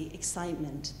that's the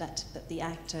excitement that the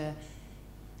actor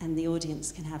and the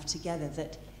audience can have together,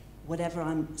 that whatever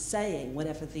I'm saying,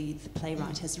 whatever the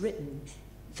playwright has written,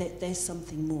 that there's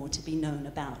something more to be known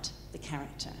about the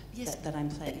character that I'm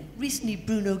playing. Recently,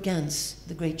 Bruno Ganz,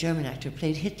 the great German actor,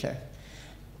 played Hitler.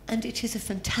 And it is a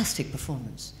fantastic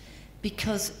performance,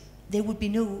 because there would be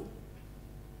no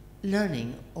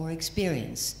learning or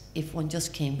experience if one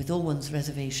just came with all one's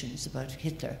reservations about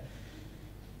Hitler.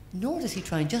 Nor does he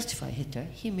try and justify Hitler,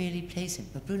 he merely plays him.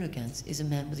 But Bruno Ganz is a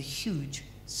man with a huge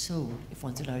soul, if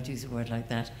one's allowed to use a word like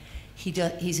that.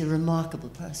 He's a remarkable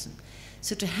person.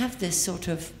 So to have this sort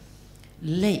of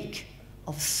lake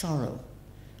of sorrow,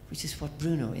 which is what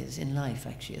Bruno is in life,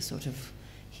 actually, a sort of,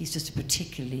 he's just a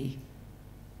particularly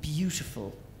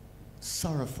beautiful,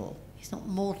 sorrowful, he's not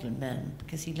mortal man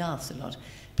because he laughs a lot,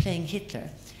 playing Hitler,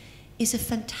 is a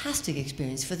fantastic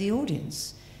experience for the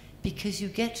audience, because you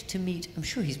get to meet, I'm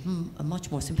sure he's much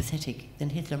more sympathetic than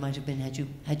Hitler might have been had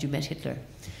you met Hitler.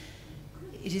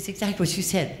 It is exactly what you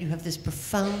said. You have this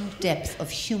profound depth of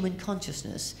human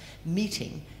consciousness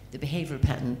meeting the behavioral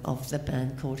pattern of the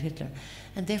man called Hitler.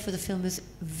 And therefore the film is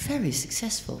very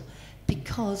successful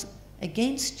because,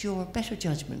 against your better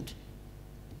judgment,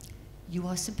 you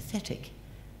are sympathetic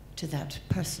to that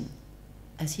person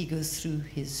as he goes through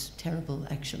his terrible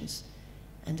actions.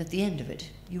 And at the end of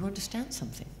it, you understand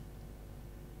something.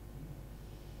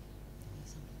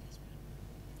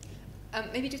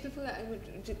 Maybe just before that,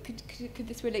 could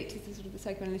this relate to the sort of the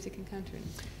psychoanalytic encounter?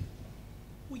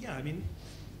 Well, yeah, I mean,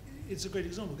 it's a great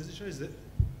example because it shows that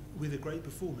with a great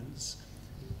performance,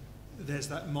 there's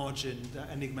that margin, that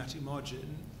enigmatic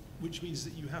margin, which means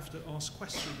that you have to ask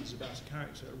questions about a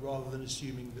character rather than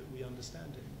assuming that we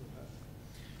understand him.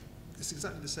 It's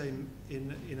exactly the same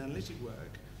in analytic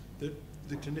work, that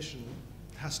the clinician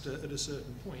has to, at a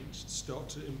certain point, start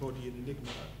to embody an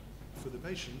enigma for the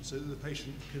patient so that the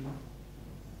patient can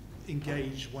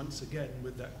engage once again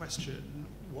with that question,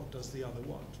 what does the other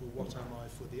want, or what am I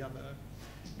for the other?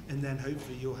 And then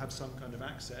hopefully you'll have some kind of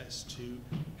access to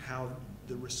how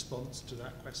the response to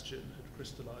that question had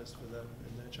crystallized for them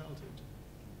in their childhood.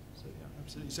 So yeah,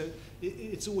 absolutely. So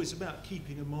it's always about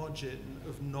keeping a margin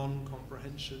of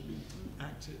non-comprehension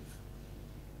active.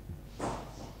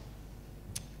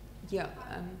 Yeah,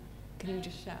 can you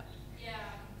just shout? Yeah,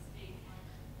 I can speak.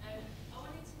 I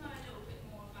wanted to know a little bit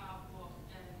more about what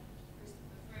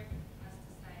Frith has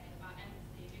to say about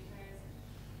empathy, because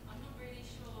I'm not really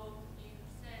sure you've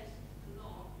said a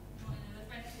lot, not in an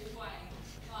offensive way,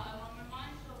 but I'm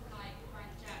reminded of like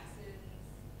Frank Jackson's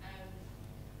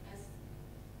as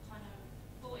kind of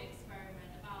thought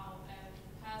experiment about the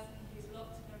person who's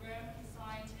locked in a room, a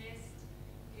scientist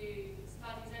who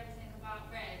studies everything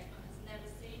about red but has never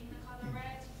seen the colour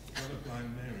red.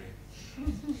 Blind Mary.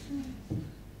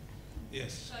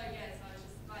 Yes. So yes, I was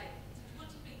just like, what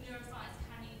do you think neuroscience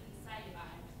can even say about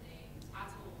empathy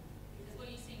at all? Because what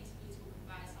you seem to be talking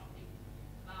about is something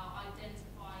about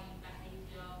identifying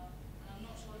behaviour, and I'm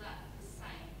not sure that's the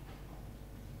same.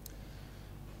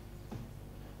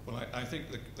 Well, I think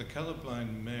the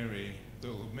colourblind Mary,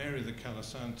 Mary the colour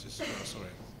scientist,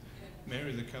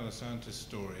 Mary the colour scientist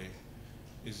story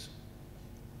is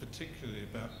particularly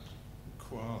about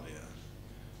qualia.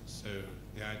 So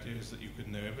the idea is that you could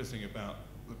know everything about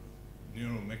the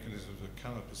neural mechanisms of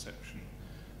colour perception,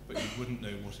 but you wouldn't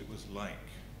know what it was like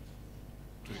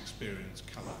to experience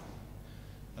colour.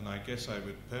 And I guess I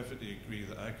would perfectly agree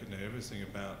that I could know everything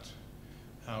about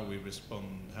how we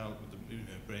respond, how the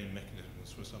brain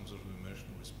mechanisms for some sort of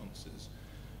emotional responses,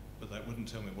 but that wouldn't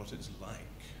tell me what it's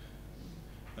like.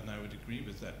 And I would agree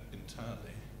with that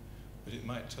entirely, but it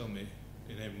might tell me,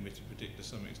 enable me to predict to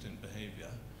some extent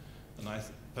behaviour. And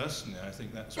personally, I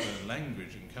think that's where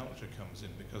language and culture comes in,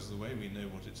 because the way we know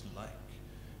what it's like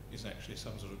is actually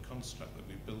some sort of construct that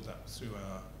we build up through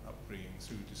our upbringing,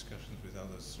 through discussions with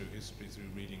others, through history, through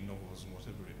reading novels and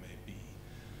whatever it may be.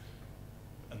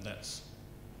 And that's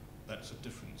a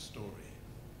different story.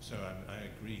 So I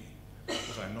agree,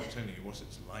 but I'm not telling you what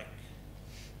it's like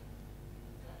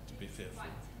to be fearful. Quite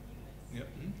tenuous. Yep.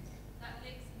 That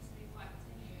link seems to be quite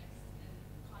tenuous and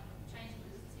kind of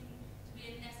changeable. It seems to be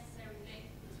a necessary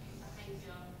link between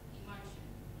behaviour and emotion.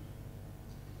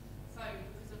 So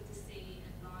because of deceit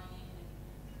and lying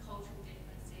and cultural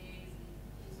differences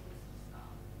and all sorts of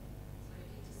stuff. So it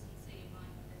doesn't seem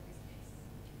like there is this.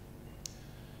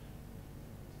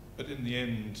 But in the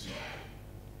end,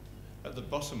 at the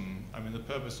bottom, I mean, the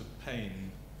purpose of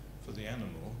pain for the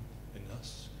animal in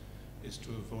us is to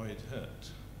avoid hurt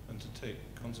and to take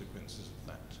consequences of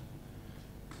that.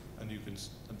 And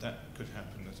that could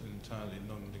happen at an entirely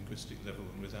non-linguistic level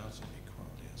and without any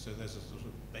qualia. So there's a sort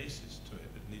of basis to it,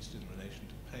 at least in relation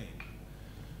to pain.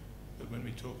 But when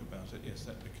we talk about it, yes,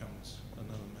 that becomes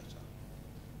another matter.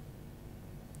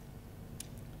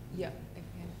 Yeah, okay.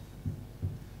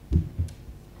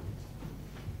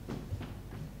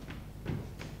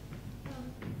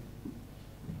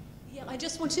 Yeah, I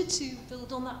just wanted to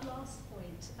build on that last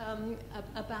point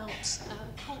about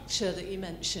culture that you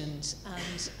mentioned,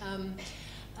 and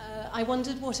I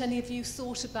wondered what any of you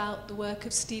thought about the work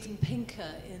of Steven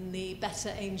Pinker in the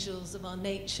Better Angels of Our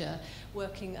Nature,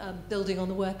 building on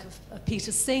the work of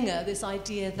Peter Singer, this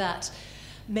idea that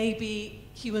maybe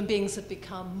human beings have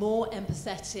become more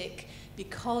empathetic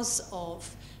because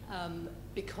of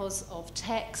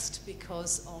text,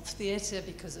 because of theatre,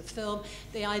 because of film.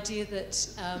 The idea that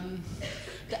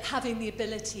that having the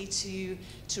ability to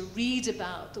read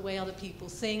about the way other people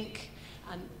think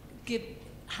and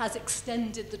has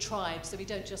extended the tribe, so we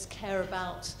don't just care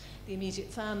about the immediate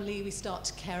family, we start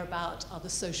to care about other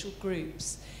social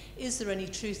groups. Is there any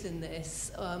truth in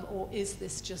this, or is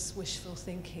this just wishful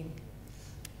thinking?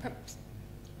 Perhaps.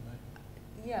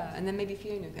 Yeah, and then maybe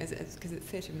Fiona, because it's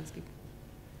theatre must be.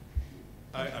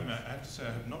 I have to say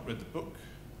I have not read the book.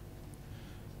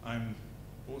 I'm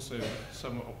also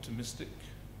somewhat optimistic,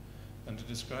 and to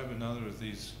describe another of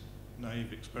these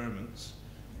naive experiments,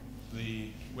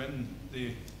 when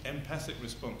the empathic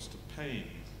response to pain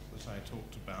that I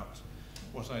talked about,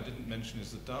 what I didn't mention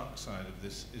is the dark side of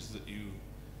this is that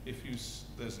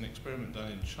there's an experiment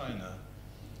done in China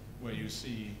where you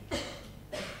see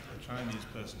a Chinese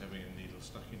person having a needle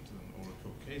stuck into them or a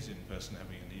Caucasian person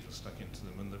having a needle stuck into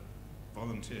them, and the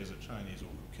volunteers are Chinese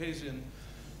or Caucasian,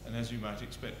 and as you might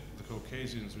expect, the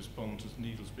Caucasians respond to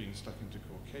needles being stuck into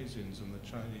Caucasians, and the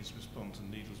Chinese respond to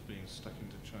needles being stuck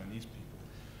into Chinese people.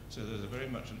 So there's very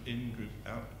much an in-group,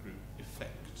 out-group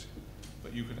effect.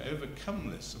 But you can overcome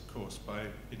this, of course, by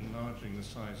enlarging the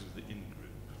size of the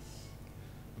in-group.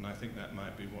 And I think that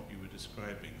might be what you were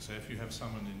describing. So if you have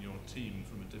someone in your team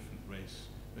from a different race,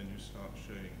 then you start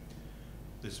showing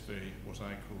this what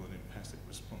I call an empathic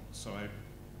response. So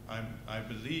I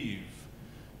believe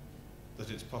that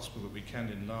it's possible that we can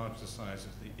enlarge the size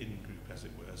of the in-group, as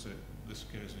it were. So this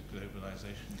goes with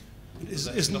globalization.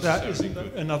 Isn't that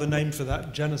another name for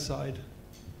that, genocide?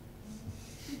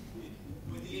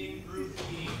 With the in-group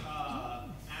being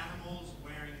animals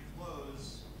wearing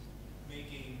clothes,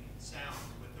 making sound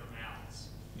with their mouths.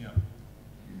 Yeah.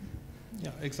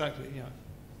 Yeah, exactly, yeah.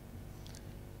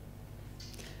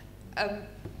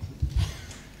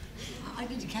 I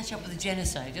need to catch up with the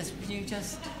genocide. Can you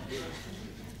just...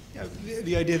 Yeah,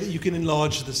 the idea that you can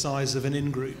enlarge the size of an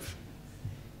in-group.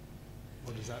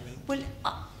 What does that mean? Well,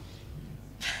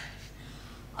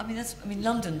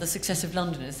 London, the success of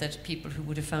London is that people who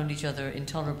would have found each other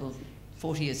intolerable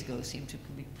 40 years ago seem to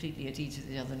be completely at ease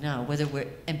with each other now. Whether we're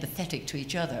empathetic to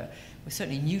each other, we're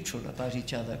certainly neutral about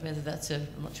each other. Whether that's I'm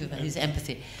not sure that is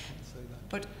empathy.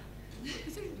 But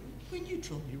we're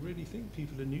neutral. You really think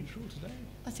people are neutral today?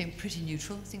 I think pretty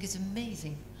neutral. I think it's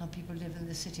amazing how people live in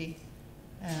the city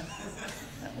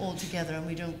all together and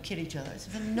we don't kill each other. It's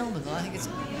phenomenal. I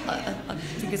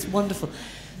think it's wonderful.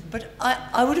 But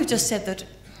I would have just said that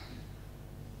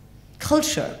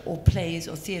culture or plays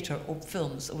or theatre or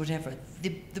films or whatever,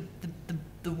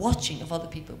 the watching of other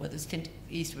people, whether it's Clint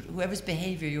Eastwood, whoever's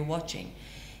behaviour you're watching,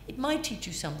 it might teach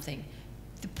you something.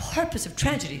 The purpose of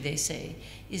tragedy, they say,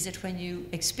 is that when you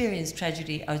experience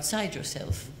tragedy outside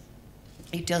yourself,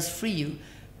 it does free you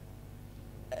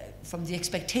from the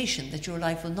expectation that your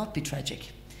life will not be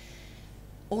tragic.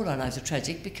 All our lives are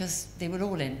tragic because they will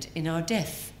all end in our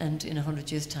death, and in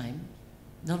 100 years' time,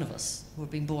 none of us who are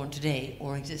being born today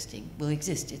or existing will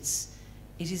exist. It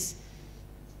is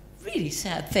really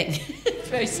sad thing. It's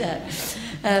very sad.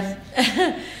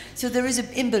 So there is an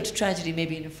inbuilt tragedy,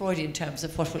 maybe in a Freudian terms,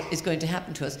 of what is going to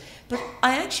happen to us. But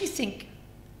I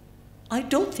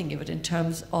don't think of it in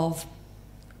terms of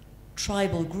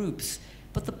tribal groups.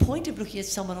 But the point of looking at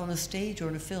someone on a stage or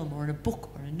in a film or in a book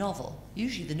or a novel,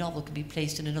 usually the novel can be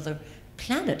placed in another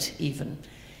planet even,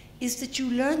 is that you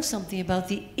learn something about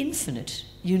the infinite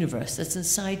universe that's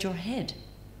inside your head.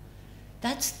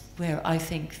 That's where I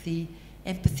think the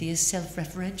empathy is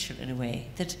self-referential in a way,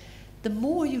 that the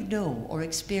more you know or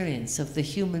experience of the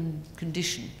human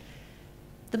condition,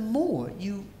 the more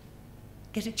you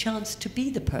get a chance to be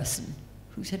the person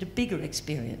who's had a bigger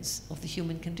experience of the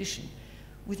human condition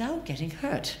without getting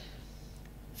hurt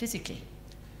physically.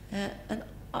 And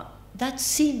that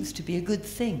seems to be a good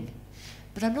thing.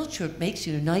 But I'm not sure it makes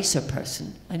you a nicer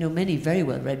person. I know many very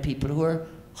well-read people who are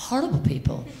horrible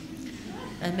people,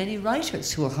 and many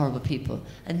writers who are horrible people,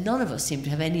 and none of us seem to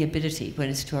have any ability, when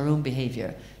it's to our own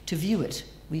behaviour, to view it.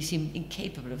 We seem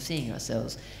incapable of seeing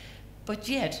ourselves. But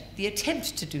yet, the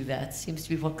attempt to do that seems to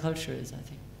be what culture is, I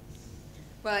think.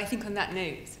 Well, I think on that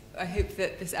note, I hope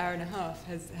that this hour and a half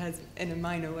has in a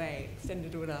minor way,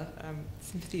 extended all our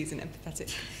sympathies and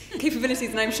empathetic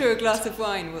capabilities, and I'm sure a glass of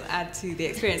wine will add to the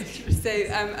experience. So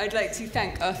I'd like to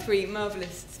thank our three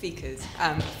marvellous speakers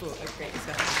for a great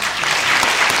session.